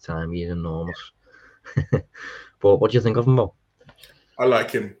first time. He's enormous. But what do you think of him, Mo? I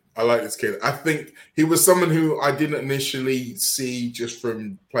like him. I like this kid. I think he was someone who I didn't initially see just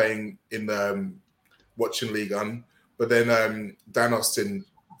from playing in the watching League One, but then Dan Austin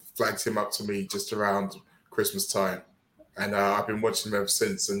flagged him up to me just around Christmas time, and I've been watching him ever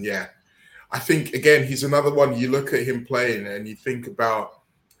since. And yeah, I think again he's another one. You look at him playing and you think about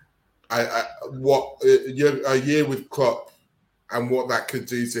what a year with Klopp and what that could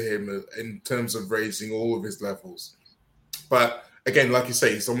do to him in terms of raising all of his levels. But again, like you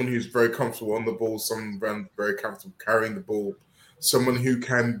say, he's someone who's very comfortable on the ball, someone very comfortable carrying the ball, someone who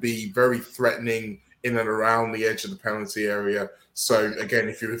can be very threatening in and around the edge of the penalty area. So again,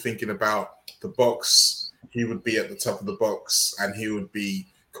 if you were thinking about the box, he would be at the top of the box and he would be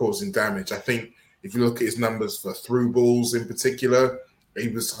causing damage. I think if you look at his numbers for through balls in particular, he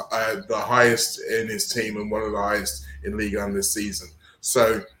was the highest in his team and one of the highest in Ligue 1 this season.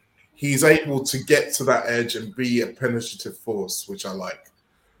 So he's able to get to that edge and be a penetrative force, which I like.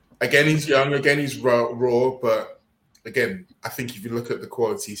 Again, he's young. Again, he's raw. But again, I think if you look at the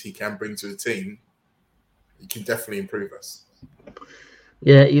qualities he can bring to the team, he can definitely improve us.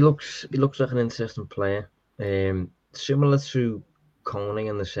 Yeah, he looks like an interesting player. Similar to Kone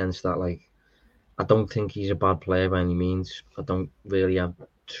in the sense that, like, I don't think he's a bad player by any means. I don't really have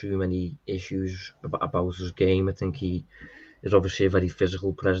too many issues about his game. I think he is obviously a very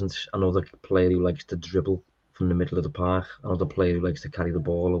physical presence. Another player who likes to dribble from the middle of the park. Another player who likes to carry the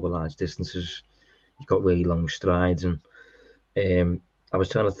ball over large distances. He's got really long strides. And I was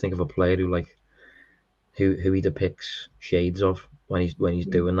trying to think of a player who he depicts shades of when he's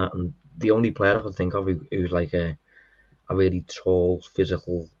doing that. And the only player I could think of who's like a really tall,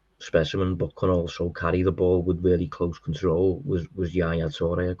 physical specimen, but can also carry the ball with really close control was Yaya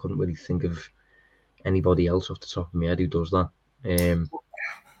Toure. I couldn't really think of anybody else off the top of my head who does that.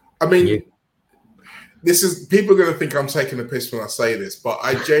 I mean, people are going to think I'm taking a piss when I say this, but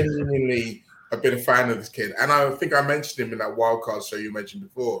I genuinely have been a fan of this kid. And I think I mentioned him in that wildcard show you mentioned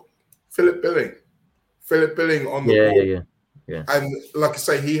before. Philip Billing on the ball. Yeah. And like I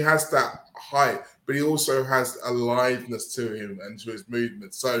say, he has that height, but he also has a liveliness to him and to his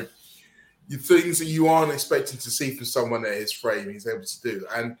movement. So the things that you aren't expecting to see from someone at his frame, he's able to do.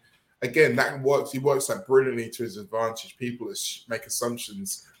 And again, that works. He works that brilliantly to his advantage. People make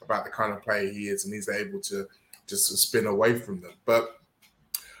assumptions about the kind of player he is, and he's able to just spin away from them. But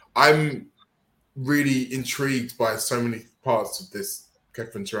I'm really intrigued by so many parts of this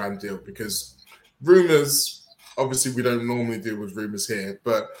Kephren Thuram deal because rumours. Obviously, we don't normally deal with rumours here,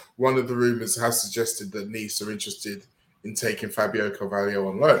 but one of the rumours has suggested that Nice are interested in taking Fabio Carvalho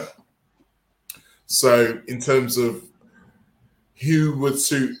on loan. So in terms of who would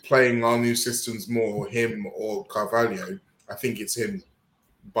suit playing our new systems more, him or Carvalho, I think it's him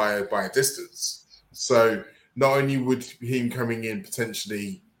by a distance. So not only would him coming in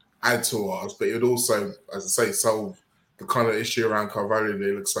potentially add to ours, but it would also, as I say, solve the kind of issue around Carvalho that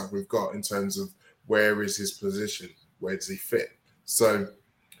it looks like we've got in terms of where is his position? Where does he fit? So,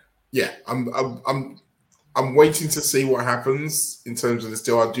 yeah, I'm waiting to see what happens in terms of this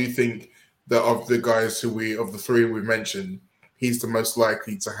deal. I do think that of the guys of the three we mentioned, he's the most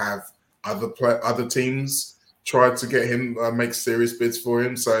likely to have other teams try to get him, make serious bids for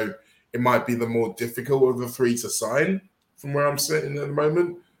him. So it might be the more difficult of the three to sign from where I'm sitting at the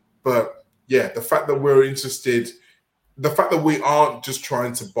moment. But yeah, the fact that we're interested, the fact that we aren't just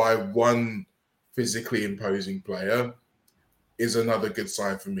trying to buy one physically imposing player is another good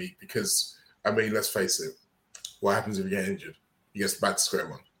sign for me because, I mean, let's face it, what happens if you get injured? he gets back to square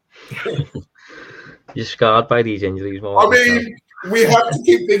one. You're scarred by these injuries, more. I mean, we have to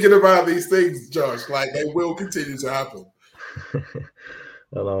keep thinking about these things, Josh. Like, they will continue to happen. I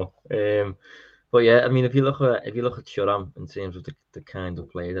know. But yeah, I mean, if you look at Thuram in terms of the kind of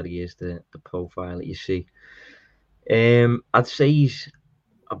player that he is, the profile that you see, I'd say he's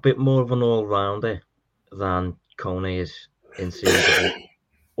a bit more of an all-rounder than Kone is in terms of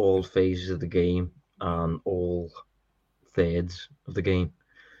all phases of the game and all thirds of the game,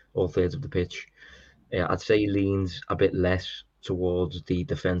 all thirds of the pitch. I'd say he leans a bit less towards the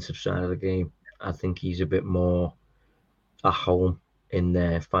defensive side of the game. I think he's a bit more at home in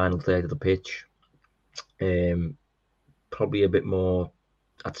the final third of the pitch. Probably a bit more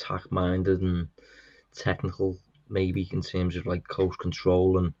attack-minded and technical, maybe in terms of like close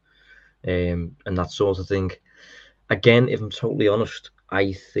control and that sort of thing. Again, if I'm totally honest,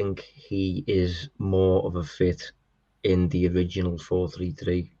 I think he is more of a fit in the original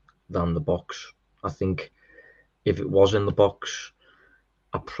 4-3-3 than the box. I think if it was in the box,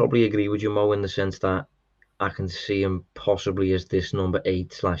 I probably agree with you, Mo, in the sense that I can see him possibly as this number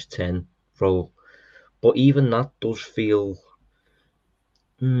 8/10 role. But even that does feel,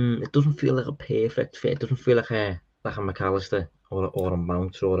 it doesn't feel like a perfect fit. It doesn't feel like a McAllister or a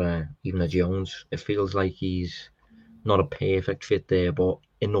Mount or even a Jones. It feels like he's not a perfect fit there, but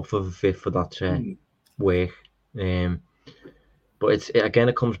enough of a fit for that to work. But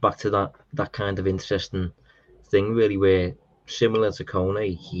it comes back to that kind of interesting thing, really, where similar to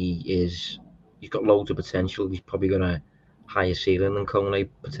Kone, he's got loads of potential. He's probably got a higher ceiling than Kone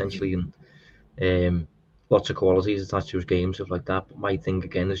potentially, and lots of qualities attached to his game, stuff like that. But my thing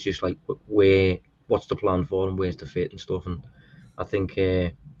again is just like what's the plan for him, where's the fit and stuff. And I think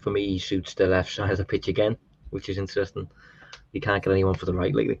for me, he suits the left side of the pitch again, which is interesting. You can't get anyone for the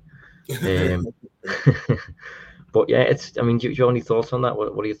right lately. But yeah, I mean, do you have any thoughts on that?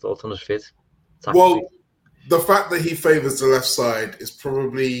 What are your thoughts on his fit? Well, the fact that he favours the left side is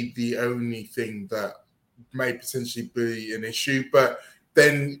probably the only thing that may potentially be an issue. But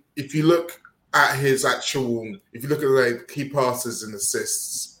then if you look at if you look at the key passes and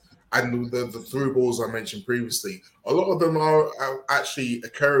assists and the through balls I mentioned previously, a lot of them are actually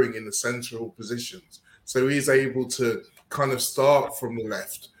occurring in the central positions. So he's able to kind of start from the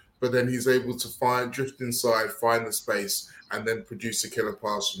left, but then he's able to drift inside, find the space, and then produce a killer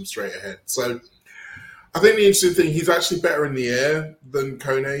pass from straight ahead. So I think the interesting thing, he's actually better in the air than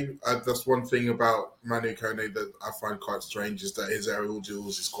Kone. That's one thing about Manu Kone that I find quite strange, is that his aerial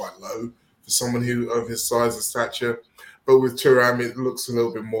duels is quite low for someone of his size and stature. But with Thuram, it looks a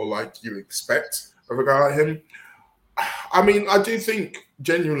little bit more like you expect of a guy like him. I mean, I do think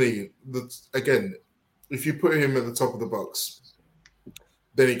genuinely that, again, if you put him at the top of the box,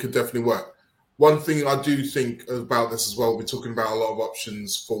 then it could definitely work. One thing I do think about this as well, we're talking about a lot of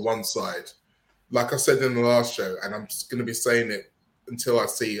options for one side. Like I said in the last show, and I'm just going to be saying it until I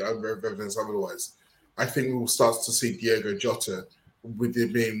see evidence otherwise, I think we will start to see Diogo Jota with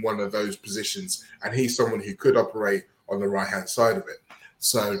it being one of those positions, and he's someone who could operate on the right-hand side of it.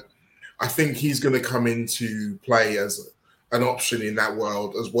 So I think he's going to come into play as an option in that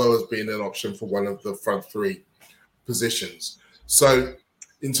world, as well as being an option for one of the front three positions. So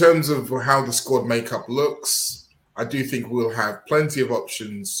in terms of how the squad makeup looks, I do think we'll have plenty of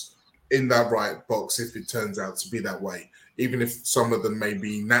options in that right box if it turns out to be that way, even if some of them may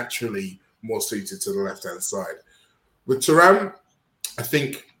be naturally more suited to the left-hand side. With Thuram, I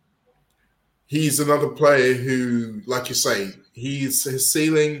think he's another player who, like you say, his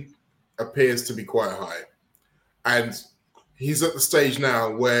ceiling appears to be quite high. And he's at the stage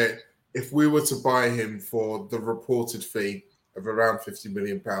now where if we were to buy him for the reported fee of around £50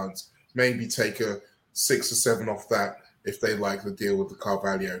 million, maybe take a 6 or 7 off that if they like the deal with the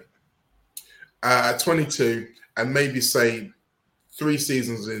Carvalho. At 22, and maybe say 3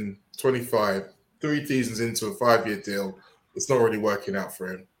 seasons in 25, 3 seasons into a 5-year deal, it's not really working out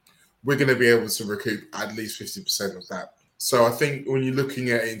for him. We're going to be able to recoup at least 50% of that. So I think when you're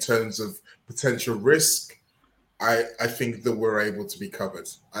looking at it in terms of potential risk, I think that we're able to be covered.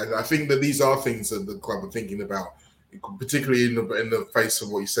 I think that these are things that the club are thinking about, particularly in the face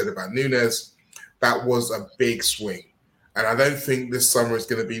of what you said about Núñez. That was a big swing. And I don't think this summer is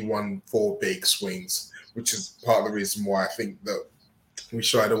going to be one for big swings, which is part of the reason why I think that we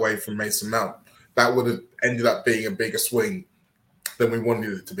shied away from Mason Mount. That would have ended up being a bigger swing than we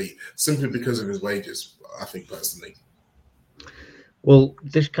wanted it to be, simply because of his wages, I think, personally. Well,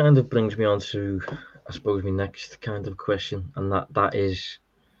 this kind of brings me on to, I suppose, my next kind of question, and that is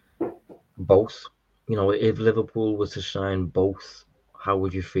both. You know, if Liverpool was to sign both, how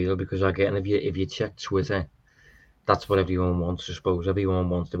would you feel? Because again, if you check Twitter, that's what everyone wants, I suppose. Everyone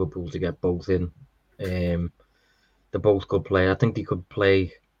wants Liverpool to get both in. They're both good players. I think they could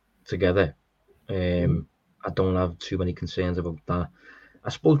play together. I don't have too many concerns about that. I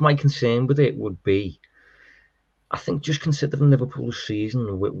suppose my concern with it would be, I think just considering Liverpool's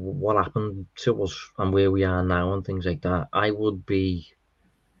season, what happened to us and where we are now and things like that, I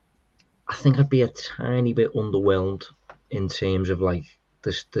think I'd be a tiny bit underwhelmed in terms of like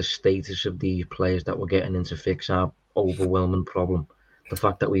the status of these players that we're getting in to fix our overwhelming problem. The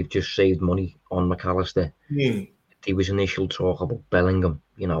fact that we've just saved money on McAllister. There was initial talk about Bellingham,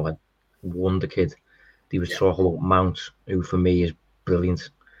 a wonder kid. There was talk about Mount, who for me is brilliant,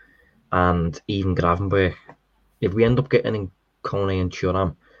 and even Gravenberch. If we end up getting in Kone and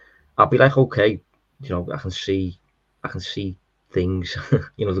Thuram, I'll be like, okay, I can see things,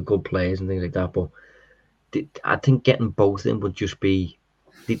 the good players and things like that. But I think getting both in would just be,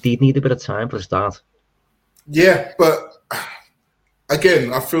 they'd need a bit of time for the start. Yeah, but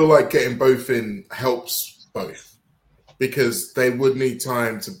again, I feel like getting both in helps both, because they would need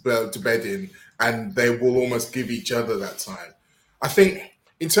time to bed in, and they will almost give each other that time. I think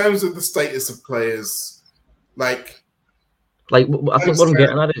in terms of the status of players, I think what I'm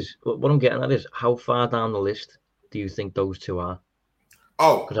getting at is how far down the list do you think those two are?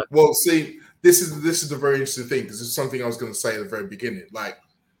 Oh, well, see, this is the very interesting thing, because it's something I was going to say at the very beginning.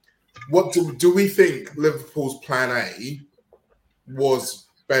 What do we think Liverpool's plan A was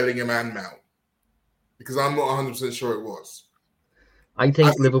Bellingham and Mount? Because I'm not 100% sure it was. I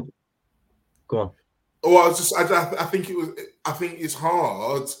think Liverpool. Go on. Oh, I think it was. I think it's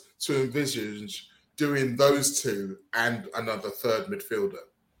hard to envisage doing those two and another third midfielder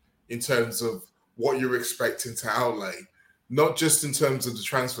in terms of what you're expecting to outlay, not just in terms of the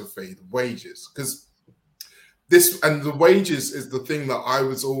transfer fee, the wages, because the wages is the thing that I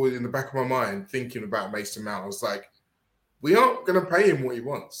was always in the back of my mind thinking about Mason Mount. I was like, we aren't going to pay him what he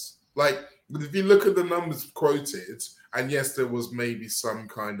wants. If you look at the numbers quoted, and yes, there was maybe some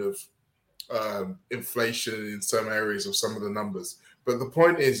kind of inflation in some areas of some of the numbers, but the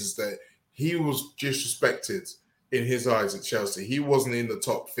point is that he was disrespected in his eyes at Chelsea. He wasn't in the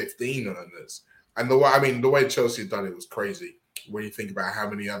top 15 earners. And the way Chelsea had done it was crazy when you think about how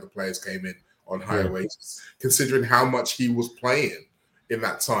many other players came in on higher wages, considering how much he was playing in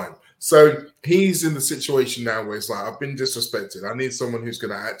that time. So he's in the situation now where it's like, I've been disrespected. I need someone who's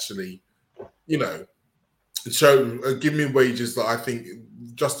going to actually, give me wages that I think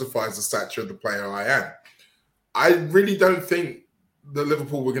justifies the stature of the player I am. I really don't think that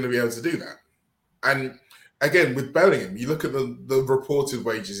Liverpool were going to be able to do that. And again, with Bellingham, you look at the reported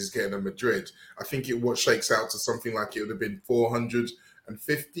wages he's getting at Madrid. I think what shakes out to something like it would have been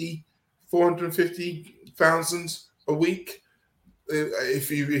 450,000 a week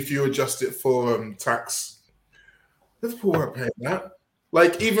if you adjust it for tax. Liverpool aren't paying that.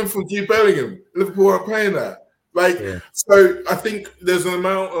 Even for Jude Bellingham, Liverpool aren't paying that. So I think there's an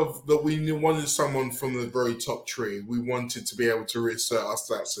amount of that we wanted someone from the very top tree. We wanted to be able to reassert our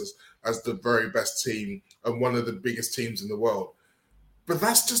status as the very best team and one of the biggest teams in the world. But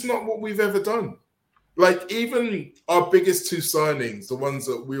that's just not what we've ever done. Even our biggest two signings, the ones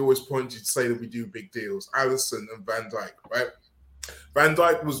that we always point to say that we do big deals, Allister and Van Dijk, right? Van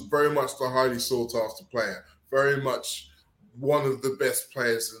Dijk was very much the highly sought after player, very much one of the best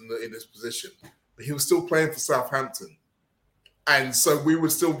players in this position. But he was still playing for Southampton. And so we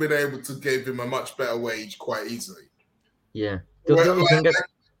would still been able to give him a much better wage quite easily. Yeah. The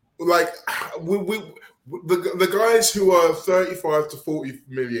guys who are 35 to 40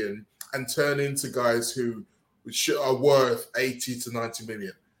 million and turn into guys who are worth 80 to 90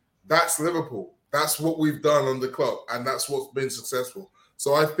 million. That's Liverpool. That's what we've done on the clock, and that's what's been successful.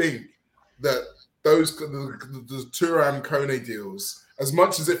 So I think that the Thuram Kone deals, as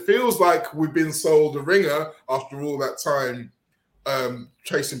much as it feels like we've been sold a ringer after all that time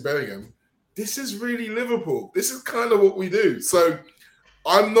chasing Bellingham, this is really Liverpool. This is kind of what we do. So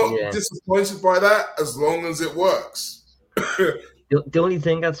I'm not disappointed by that as long as it works. The only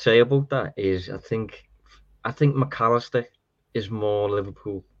thing I'd say about that is I think McAllister is more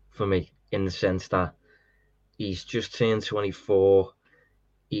Liverpool for me, in the sense that he's just turned 24.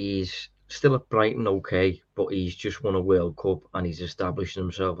 He's still at Brighton, okay, but he's just won a World Cup and he's establishing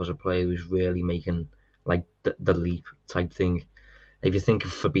himself as a player who's really making the leap type thing. If you think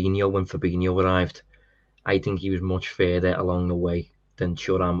of Fabinho, when Fabinho arrived, I think he was much further along the way than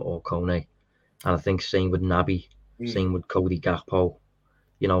Thuram or Kone. And I think same with Naby, same with Cody Gakpo.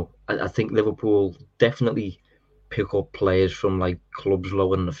 I think Liverpool definitely pick up players from clubs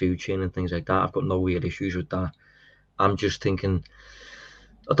lower in the food chain and things like that. I've got no real issues with that. I'm just thinking,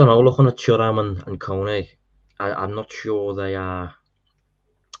 I don't know, looking at Thuram and Kone, I'm not sure they are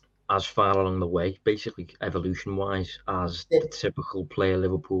as far along the way, basically evolution-wise, as the typical player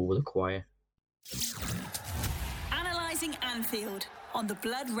Liverpool would acquire. Analysing Anfield on the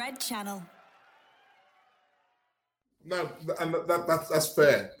Blood Red channel. No, and that's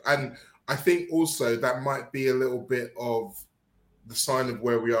fair. And I think also that might be a little bit of the sign of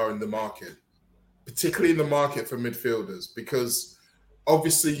where we are in the market, particularly in the market for midfielders, because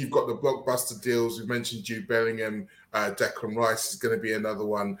obviously you've got the blockbuster deals. We mentioned Jude Bellingham, Declan Rice is going to be another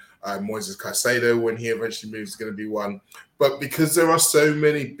one. Moises Caicedo, when he eventually moves, is going to be one. But because there are so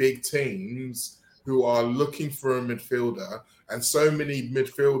many big teams who are looking for a midfielder, and so many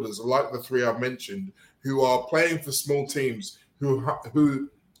midfielders, like the three I've mentioned, who are playing for small teams, who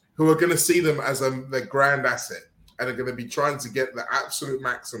are going to see them as their grand asset and are going to be trying to get the absolute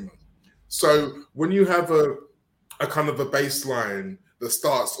maximum. So when you have a kind of a baseline that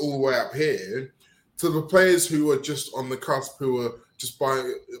starts all the way up here, to the players who are just on the cusp, who are just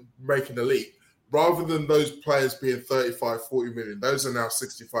making the leap, rather than those players being 35, 40 million, those are now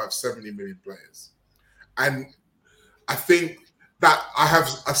 65, 70 million players. And I think that I have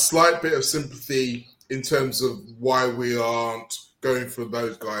a slight bit of sympathy in terms of why we aren't going for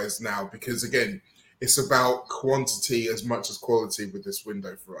those guys now, because again, it's about quantity as much as quality with this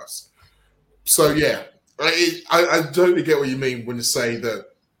window for us. So yeah, I totally get what you mean when you say that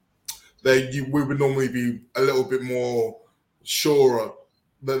we would normally be a little bit more surer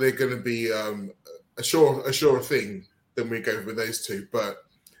that they're going to be a surer thing than we go with those two. But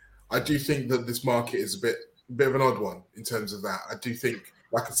I do think that this market is a bit of an odd one in terms of that. I do think,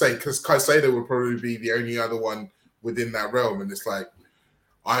 like I say, because Caicedo would probably be the only other one within that realm, and it's like,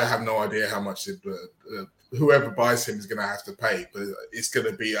 I have no idea how much whoever buys him is going to have to pay, but it's going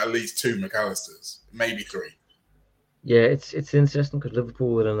to be at least 2 McAllisters, maybe 3. Yeah, it's interesting because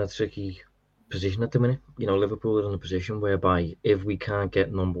Liverpool are in a tricky position at the minute. You know, Liverpool are in a position whereby if we can't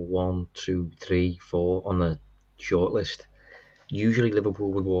get number 1, 2, 3, 4 on the shortlist, usually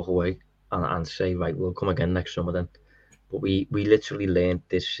Liverpool would walk away and say, right, we'll come again next summer then. But we literally learned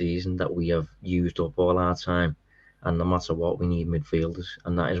this season that we have used up all our time, and no matter what, we need midfielders,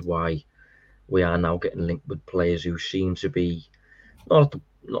 and that is why we are now getting linked with players who seem to be not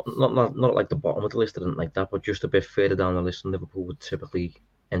like the bottom of the list, I didn't like that, but just a bit further down the list than Liverpool would typically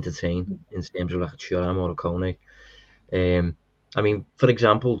entertain in terms of like a Thuram or a Kone. I mean, for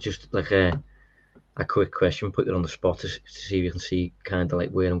example, just like a quick question, put you on the spot to see if you can see kind of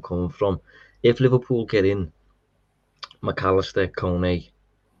like where I'm coming from. If Liverpool get in McAllister, Kone,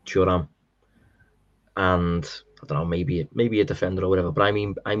 Thuram, and I don't know, maybe a defender or whatever. But I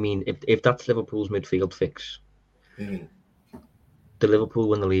mean, if that's Liverpool's midfield fix, do Liverpool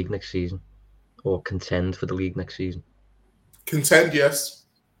win the league next season, or contend for the league next season? Contend, yes,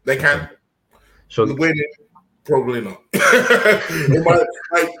 they can. So the winning, probably not. It might,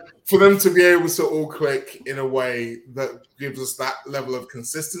 like, for them to be able to all click in a way that gives us that level of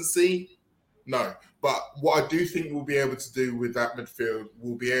consistency, no. But what I do think we'll be able to do with that midfield,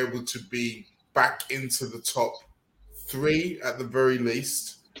 we'll be able to be back into the top 3 at the very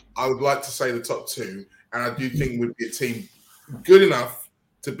least. I would like to say the top 2, and I do think we'd be a team good enough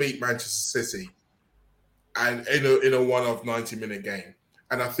to beat Manchester City, and in a one-off 90-minute game.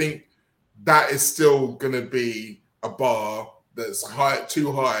 And I think that is still going to be a bar that's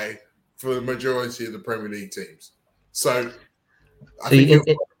too high for the majority of the Premier League teams. So I think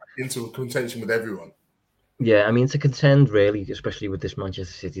into contention with everyone. Yeah, I mean, to contend, really, especially with this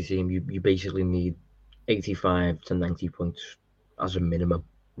Manchester City team, you basically need 85 to 90 points as a minimum,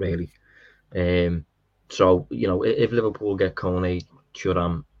 really. So, you know, if Liverpool get Kone,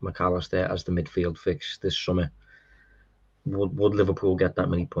 Thuram, McAllister as the midfield fix this summer, would Liverpool get that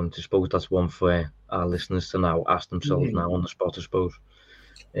many points? I suppose that's one for our listeners to now ask themselves now on the spot, I suppose.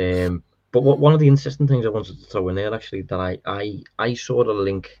 But one of the interesting things I wanted to throw in there, actually, that I saw the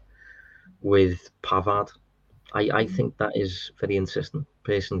link with Pavard. I think that is very interesting,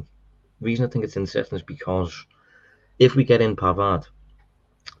 personally. The reason I think it's interesting is because if we get in Pavard,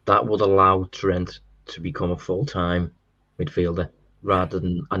 that would allow Trent to become a full-time midfielder rather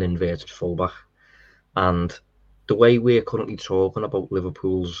than an inverted fullback. And the way we're currently talking about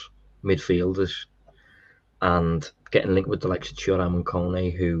Liverpool's midfielders and getting linked with the likes of Thuram and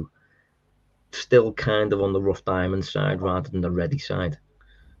Kone, who still kind of on the rough diamond side rather than the ready side,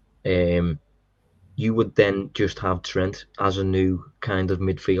 you would then just have Trent as a new kind of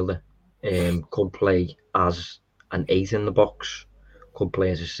midfielder. Could play as an 8 in the box, could play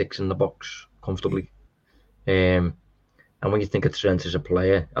as a 6 in the box comfortably. And when you think of Trent as a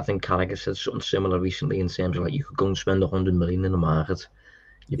player, I think Carragher said something similar recently in terms of like you could go and spend 100 million in the market.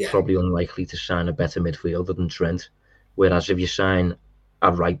 you're probably unlikely to sign a better midfielder than Trent. Whereas if you sign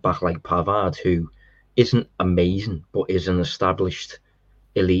a right back like Pavard, who isn't amazing, but is an established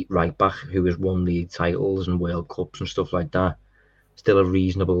elite right back who has won league titles and World Cups and stuff like that, still a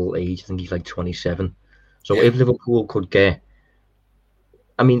reasonable age. I think he's like 27. So if Liverpool could get,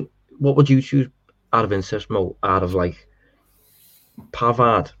 I mean, what would you choose out of interest, Mo? Out of like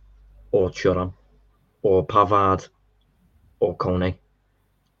Pavard or Thuram, or Pavard or Kone?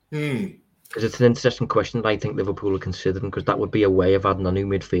 Because it's an interesting question that I think Liverpool are considering, because that would be a way of adding a new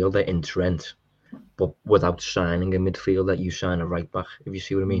midfielder in Trent, but without signing a midfielder, you sign a right back, if you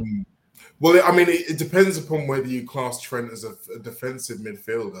see what I mean. Well, I mean, it depends upon whether you class Trent as a defensive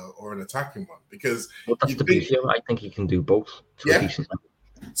midfielder or an attacking one, because that's the beauty of it. I think he can do both.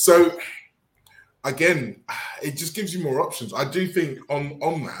 So, again, it just gives you more options. I do think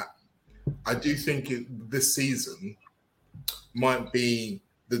on that, I do think this season might be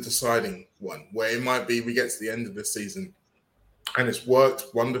the deciding one, where it might be we get to the end of the season and it's worked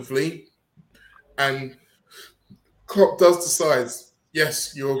wonderfully, and Klopp does decide,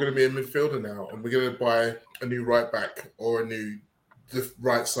 yes, you're going to be a midfielder now, and we're going to buy a new right back or a new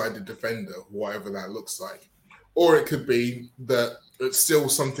right-sided defender, whatever that looks like. Or it could be that it's still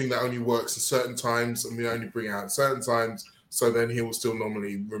something that only works at certain times and we only bring out at certain times, so then he will still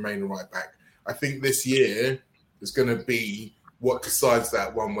normally remain a right back. I think this year is going to be what decides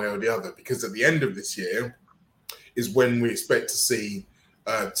that one way or the other, because at the end of this year is when we expect to see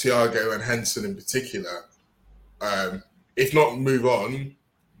Thiago and Henderson in particular, if not move on,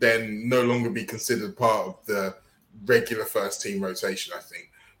 then no longer be considered part of the regular first team rotation, I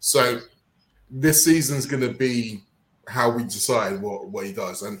think. So this season's going to be how we decide what he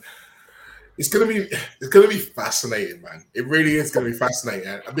does, and it's going to be fascinating, man. It really is going to be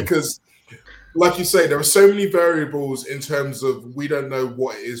fascinating, because, like you say, there are so many variables in terms of we don't know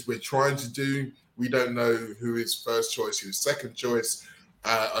what it is we're trying to do. We don't know who is first choice, who is second choice,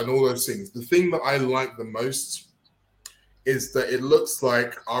 and all those things. The thing that I like the most is that it looks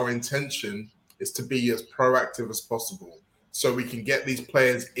like our intention is to be as proactive as possible, so we can get these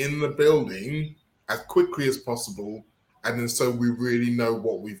players in the building as quickly as possible, and then so we really know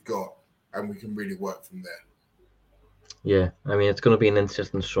what we've got and we can really work from there. Yeah, I mean, it's going to be an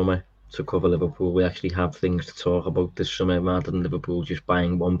interesting summer to cover Liverpool. We actually have things to talk about this summer, rather than Liverpool just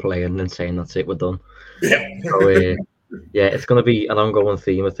buying one player and then saying that's it, we're done. Yeah. So, it's going to be an ongoing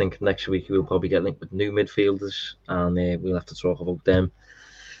theme. I think next week we'll probably get linked with new midfielders, and we'll have to talk about them.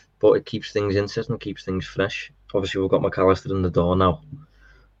 But it keeps things interesting, keeps things fresh. Obviously, we've got Allister in the door now,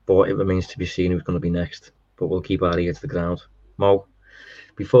 but it remains to be seen who's going to be next. But we'll keep our ear to the ground. Mo,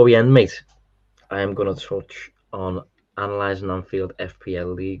 before we end, mate, I am going to touch on Analysing Anfield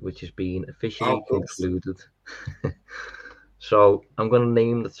FPL League, which has been officially concluded. So I'm going to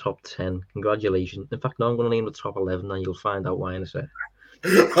name the top 10. Congratulations. In fact, no, I'm going to name the top 11, and you'll find out why in a sec.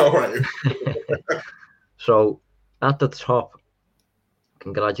 All right. So at the top,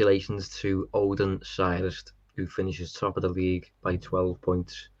 congratulations to Odin Cyrus, who finishes top of the league by 12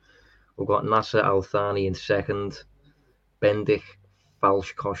 points. We've got Nasser Al-Thani in second, Bendik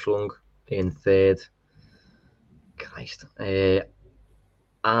Falsch-Koslung in third. Christ.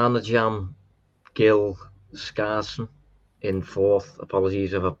 Arnajam Gil Skarsen in fourth.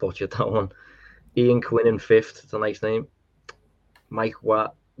 Apologies if I butchered that one. Ian Quinn in fifth. It's a nice name. Mike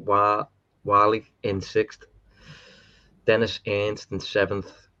Wally in sixth. Dennis Ernst in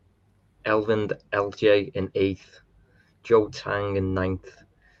seventh. Elvind LJ in eighth. Joe Tang in ninth.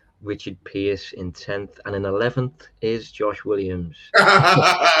 Richard Pearce in 10th, and in 11th is Josh Williams.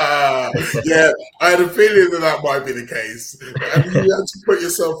 Yeah, I had a feeling that might be the case. And you had to put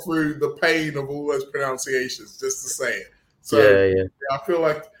yourself through the pain of all those pronunciations just to say it. So yeah, I feel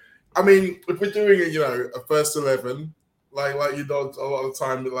like, I mean, if we're doing a first 11, like you know, a lot of the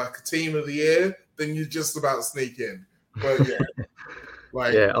time, like a team of the year, then you just about sneak in. But yeah.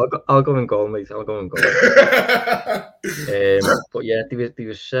 I'll go and goal, mate. I'll go and goal. But yeah, there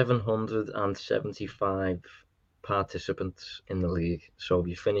was 775 participants in the league. So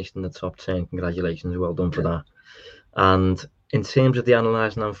you finished in the top 10. Congratulations, well done for that. And in terms of the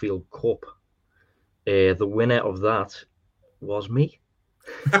Analysing Anfield Cup, the winner of that was me.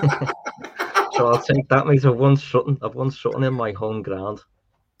 So I'll take that, mate. I've won Sutton in my home ground.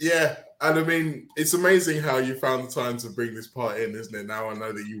 Yeah, and I mean, it's amazing how you found the time to bring this part in, isn't it? Now I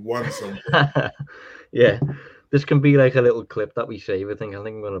know that you won something. Yeah, this can be like a little clip that we save. I think I'm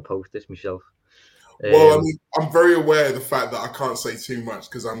going to post this myself. Well, I mean, I'm very aware of the fact that I can't say too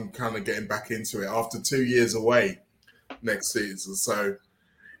much because I'm kind of getting back into it after 2 years away next season. So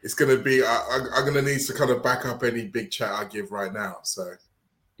it's going to be, I'm going to need to kind of back up any big chat I give right now. So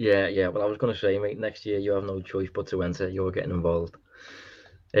Yeah. Well, I was going to say, mate, next year you have no choice but to enter. You're getting involved.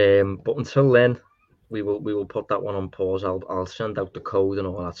 But until then, we will put that one on pause. I'll send out the code and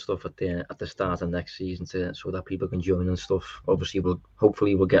all that stuff at the start of next season so that people can join and stuff. Obviously,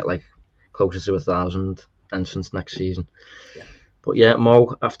 hopefully we'll get like closer to 1,000 entrants next season. Yeah. But yeah,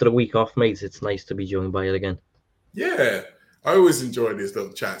 Mo, after a week off, mate, it's nice to be joined by you again. Yeah, I always enjoy these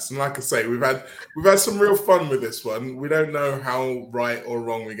little chats, and like I say, we've had some real fun with this one. We don't know how right or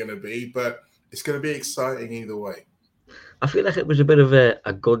wrong we're going to be, but it's going to be exciting either way. I feel like it was a bit of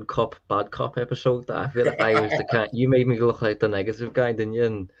a good cop, bad cop episode. That I feel like I was the guy. You made me look like the negative guy, didn't you?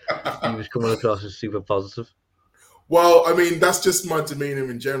 And he was coming across as super positive. Well, I mean, that's just my demeanor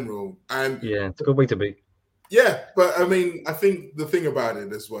in general. And yeah, it's a good way to be. Yeah, but I mean, I think the thing about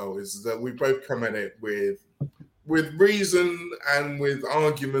it as well is that we both come at it with reason and with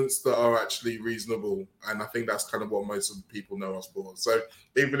arguments that are actually reasonable. And I think that's kind of what most of the people know us for. So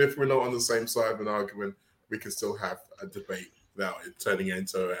even if we're not on the same side of an argument, we can still have a debate without it turning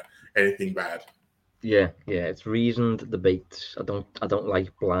into anything bad. Yeah, it's reasoned debate. I don't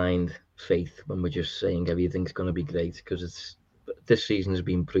like blind faith when we're just saying everything's going to be great, because this season has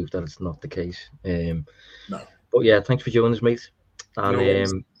been proof that it's not the case. No. But yeah, thanks for joining us, mate. And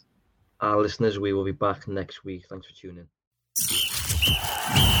No our listeners, we will be back next week. Thanks for tuning in.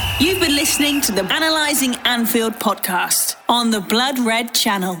 You've been listening to the Analysing Anfield podcast on the Blood Red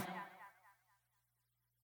channel.